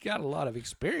he's got a lot of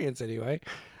experience anyway.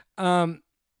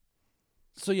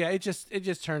 So yeah, it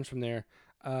just turns from there.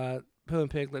 Pooh and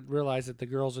Piglet realize that the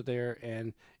girls are there,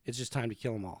 and it's just time to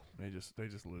kill them all. They just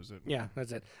lose it. Yeah,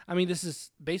 that's it. I mean, this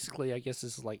is basically, I guess,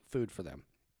 this is like food for them.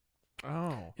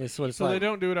 Oh. It's what it's So like. they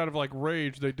don't do it out of like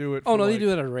rage. They do it. Oh for, no, like, they do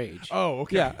it out of rage. Oh,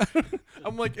 okay. Yeah.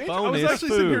 I'm like, I Bonus was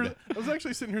food.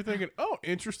 actually sitting here thinking, oh,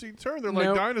 interesting turn. They're like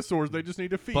Nope. dinosaurs. They just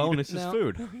need to feed. Bonus is No.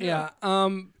 food. Yeah.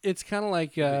 It's kind of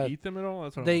like They eat them at all?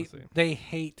 That's what I they want to see. they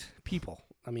hate people.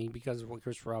 I mean, because of what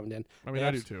Christopher Robin did. I mean, They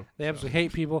I do abs- too. They so. absolutely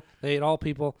hate people. They hate all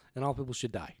people, and all people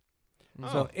should die. Oh.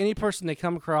 So any person they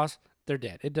come across, they're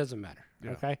dead. It doesn't matter.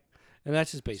 Yeah. Okay, and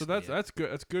that's just So basically. that's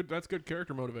good. That's good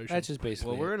character motivation. That's just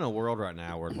basically. Well, we're it. in a world right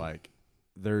now where like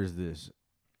there's this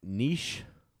niche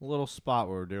little spot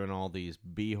where we're doing all these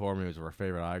B horror movies of our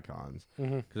favorite icons.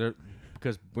 Mhm.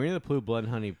 Because Winnie the Pooh Blood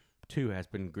and Honey 2 has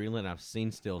been greenlit, and I've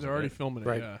seen stills. They're of already it. filming it.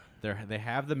 Right. Yeah. They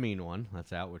have the mean one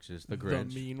that's out, which is the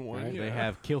Grinch. The mean one. Right. Yeah. They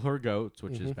have Kill Her Goats,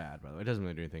 which Mm-hmm. is bad, by the way. It doesn't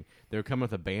really do anything. They're coming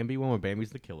with a Bambi one where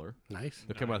Bambi's the killer. Nice.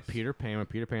 They're coming with Peter Pan where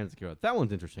Peter Pan's the killer. That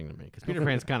one's interesting to me because Peter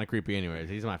Pan's kind of creepy anyways.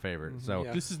 He's my favorite. So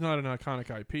Yeah. This is not an iconic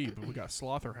IP, but we got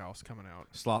Slaughterhouse coming out.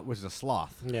 Sloth, which is a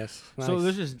sloth. Yes. So nice.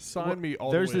 there's just Sign me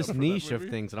all the there's way this up for that niche of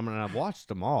movie. things that I've watched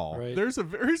them all. Right. There's a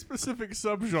very specific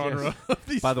subgenre of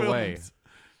these By the films. way,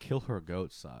 Kill Her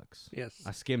Goat sucks. Yes. I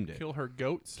skimmed it. Kill her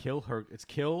goats. Kill her. It's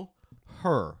Kill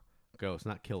Her Ghost,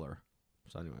 not Killer.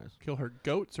 So, anyways, Kill her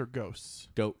goats or ghosts.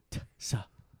 Goat.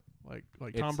 Like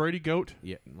It's- Tom Brady goat.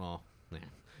 Yeah. Well, yeah.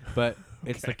 But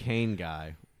it's the Kane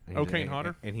guy. And Oh, he's a- Kane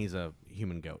Hodder? and he's a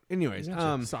human goat. Anyways,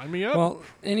 Sign me up. Well,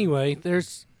 anyway,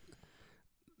 there's.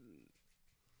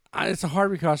 It's a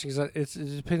hard recaution because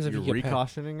it depends if you're you get past.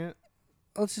 recautioning it.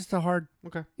 Oh, it's just a hard.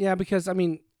 Okay. Yeah, because I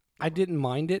mean, I didn't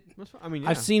mind it. That's fine. I mean, yeah.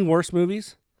 I've seen worse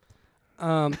movies.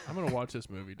 I'm gonna watch this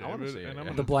movie, I wanna David, see it, and I'm yeah.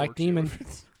 gonna The Black torch you Demon. if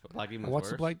it's- The Black Demon's What's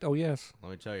the worse. black? Oh yes.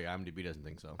 Let me tell you, IMDb doesn't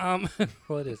think so.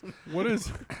 Well, it is. What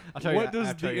is? I'll tell you. What does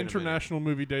I'll tell the you in a minute. International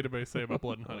Movie Database say about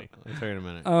Blood and Honey? I'll tell you in a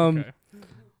minute. Okay.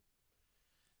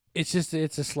 It's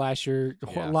a slasher.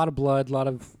 Yeah. A lot of blood, a lot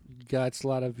of guts, a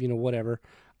lot of whatever.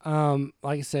 Like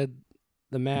I said,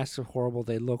 the masks are horrible.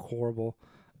 They look horrible.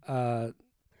 The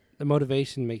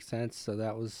motivation makes sense. So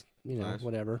that was Nice.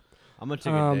 whatever. I'm gonna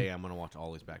take a day. I'm gonna watch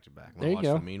all these back to back. I'm there gonna you watch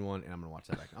go. the mean one, and I'm gonna watch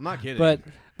that back. I'm not kidding.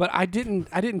 But I didn't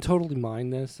totally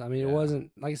mind this. I mean, Yeah. it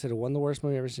wasn't like I said. It wasn't the worst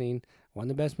movie I've ever seen. It wasn't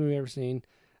the best movie I've ever seen.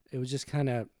 It was just kind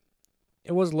of.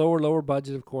 It was lower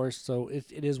budget, of course. So it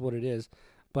is what it is.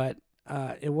 But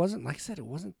it wasn't like I said. It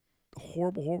wasn't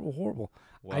horrible.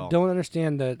 well, I don't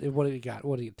understand what it got.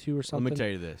 What did it get 2 or Let something? me tell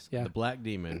you this: Yeah. the Black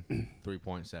Demon,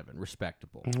 3.7,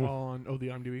 respectable. On the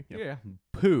IMDb. Yep. Yeah,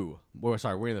 Pooh. Well,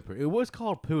 sorry, Winnie the Pooh. It was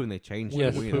called Pooh, and they changed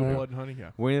Yes. it. Winnie Pooh, the Pooh. Blood and Honey.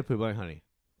 Yeah. Winnie the Pooh, Blood and Honey,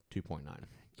 2.9.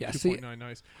 Yeah, see, 2.9,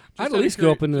 nice. I'd Just at out least of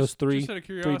go up into just- those 3 just out of to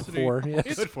curiosity, 4. Yes.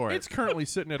 It's, Good for it. It's currently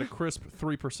sitting at a crisp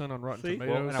 3% on Rotten Well,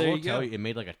 Tomatoes. and I There will you tell go. you, it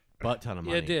made like a butt ton of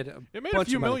money. Yeah, it did. it made a bunch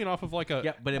few of money. million off of like a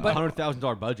Yeah, but a But-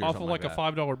 $100,000 budget. Or off of something like a that.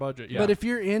 $5 budget. Yeah. But if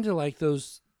you're into like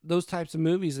those types of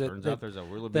movies Turns that out there's a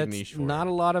really big that's niche for not it.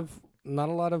 a lot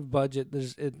of budget.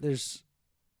 There's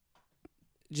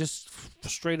just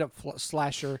straight up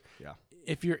slasher. Yeah.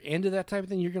 If you're into that type of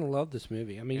thing, you're gonna love this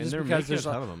movie. I mean, And just they're because making a there's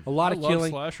ton of them. a lot I of love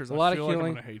killing, slashers. a lot I feel of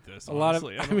killing, like I'm gonna hate this. a lot of.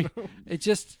 honestly. I don't mean, know. it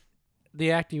just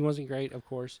the acting wasn't great, of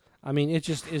course. I mean, it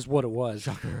just is what it was.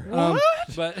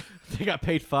 But They got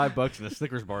paid $5 in a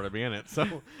Snickers bar to be in it.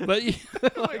 So, but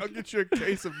I'll get you a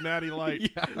case of Natty Light.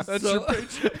 That's so, your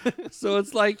paycheck. so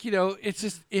it's like, it's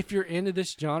just if you're into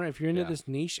this genre, if you're into Yeah. this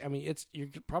niche, I mean, you're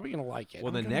probably gonna like it.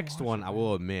 well, the next one, I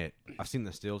will admit, I've seen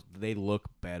the stills. They look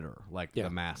better, like Yeah. the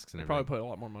masks and Probably everything. put a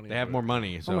lot more money. They into have it. more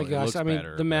money, so Oh my it gosh! looks I mean,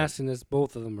 better, the but- mask in this,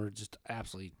 both of them are just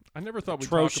absolutely. I never thought we'd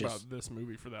Atrocious. talk about this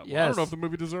movie for that long. I Yes. don't know if the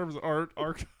movie deserves art.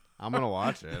 I'm gonna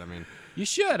watch it. I mean, You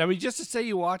should. I mean, just to say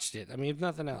you watched it. I mean, if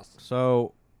nothing else.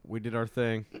 so we did our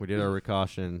thing. We did our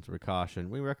recaution.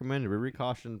 We recommended. We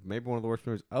recautioned maybe one of the worst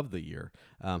movies of the year.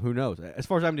 Who knows? As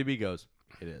far as IMDb goes,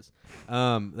 it is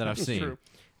that I've seen. True.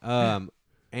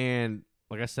 And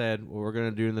like I said, what we're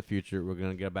gonna do in the future, we're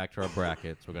gonna get back to our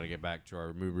brackets. We're gonna get back to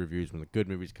our movie reviews when the good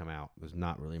movies come out. There's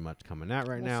not really much coming out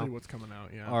right We'll now. see what's coming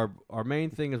out. Yeah. Our main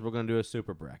thing is we're going to do a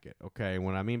super bracket. Okay,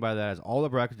 what I mean by that is all the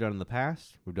brackets done in the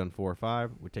past. We've done 4 or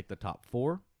 5. We take the top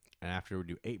 4, and after we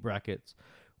do 8 brackets,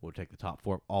 we'll take the top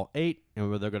 4 of all 8,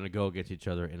 and they're going to go against each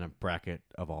other in a bracket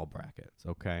of all brackets.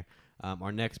 Okay.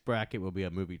 Our next bracket will be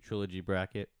a movie trilogy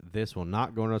bracket. This will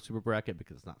not go into a super bracket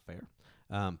because it's not fair.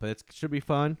 But it should be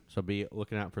fun, so be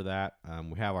looking out for that.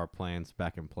 We have our plans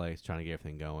back in place, trying to get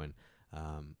everything going,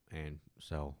 and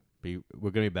so. We're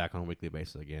going to be back on a weekly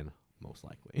basis again, most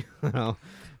likely.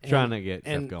 Trying to get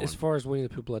stuff And going. as far as Winnie the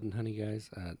Pooh, Blood and Honey, guys,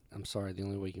 I'm sorry. The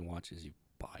only way you can watch is you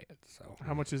buy it. So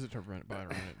How much is it to rent? Buy or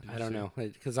rent it? Did I you don't see? know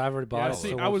because I've already bought Yeah, it. see,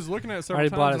 so I was looking at it I several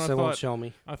already bought it, times, so it and won't show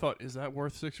me. I thought, is that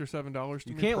worth $6 or $7 to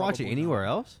you me? can't watch it Probably anywhere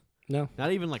not. else? No,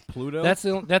 Not even like Pluto? that's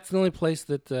the only place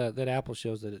that that Apple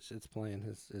shows that it's playing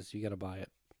is you got to buy it.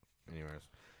 Anyways.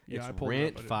 Yeah, I it's pulled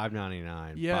it rent up, I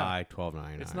 $5.99, Yeah. buy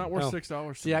 $12.99. It's not worth Oh.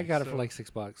 $6. See, I got it for like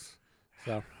 $6.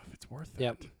 So If it's worth that.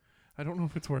 Yep. I don't know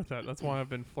if it's worth that. That's why I've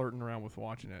been flirting around with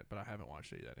watching it, but I haven't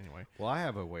watched it yet. Anyway, Well, I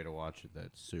have a way to watch it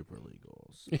that's super legal,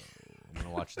 so I'm going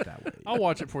to watch it that way. I'll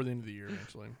watch it before the end of the year.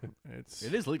 Eventually,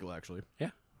 It is legal, actually.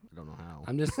 Yeah. I don't know how.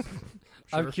 I'm just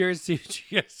I'm curious to see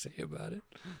what you guys say about it.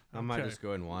 I might Okay. just go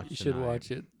ahead and watch it You should tonight.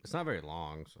 watch it. It's not very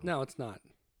long. So. No, it's not.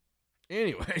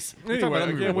 Anyways. Anyway,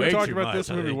 again, we way talked too about much, this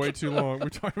I movie think. way too long. We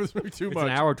talked about this movie too It's much. an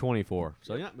hour 24,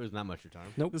 so yeah, there's not much of your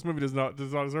time. Nope. This movie does not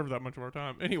deserve that much of our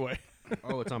time. Anyway,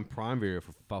 Oh, it's on Prime Video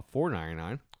for about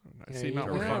 $4.99. There see, you not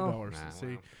go. worth Wow. $5. Nah, See,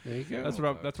 wow. There you go. that's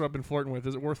what I've been flirting with.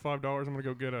 Is it worth $5? I'm gonna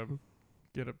go get a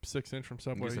 6-inch from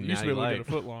Subway. some You used to be able to Natty get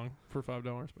a foot long for $5,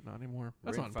 but not anymore.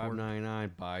 That's not important.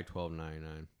 $5.99, buy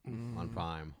 $12.99 on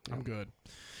Prime. I'm good.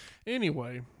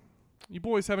 Anyway, you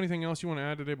boys have anything else you want to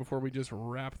add today before we just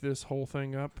wrap this whole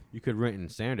thing up? You could rent in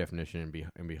standard definition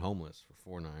and be homeless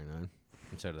for $4.99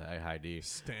 instead of the HD.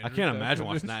 Standard I can't imagine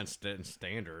watching definition. that in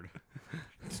standard.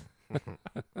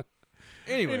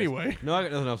 Anyways, Anyway. no, I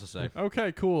got nothing else to say.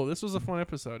 Okay, cool. This was a fun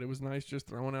episode. It was nice just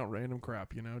throwing out random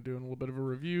crap, doing a little bit of a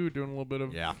review, doing a little bit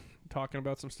of Yeah, talking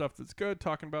about some stuff that's good,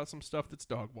 talking about some stuff that's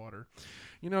dog water.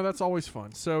 That's always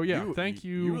fun. So, yeah, thank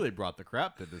you. You really brought the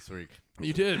crap to this week.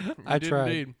 You did. You I did tried.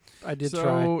 Indeed. I did try.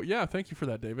 So, yeah, thank you for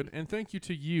that, David. And thank you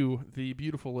to you, the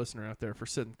beautiful listener out there, for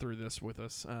sitting through this with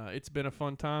us. It's been a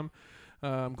fun time.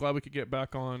 I'm glad we could get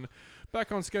back on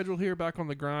schedule here, back on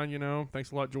the grind.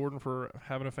 Thanks a lot, Jordan, for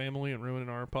having a family and ruining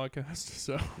our podcast.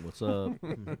 So What's up?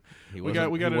 He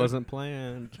got wasn't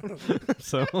planned.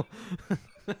 So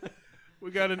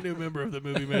we got a new member of the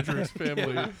Movie Metrics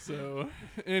family. So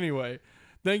anyway,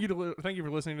 thank you for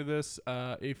listening to this.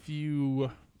 If you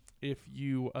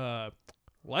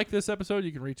like this episode,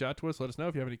 you can reach out to us. Let us know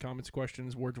if you have any comments,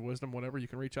 questions, words of wisdom, whatever. You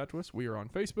can reach out to us. We are on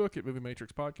Facebook at Movie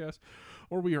Matrix Podcast,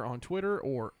 or we are on Twitter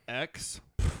or X.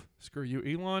 Screw you,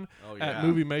 Elon. Oh, At yeah.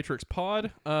 Movie Matrix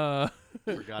Pod. forgot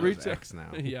reach his X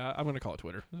now. Yeah, I'm going to call it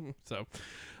Twitter. So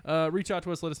reach out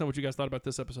to us. Let us know what you guys thought about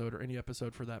this episode or any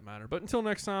episode for that matter. But until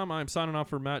next time, I'm signing off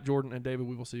for Matt, Jordan, and David.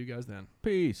 We will see you guys then.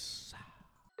 Peace.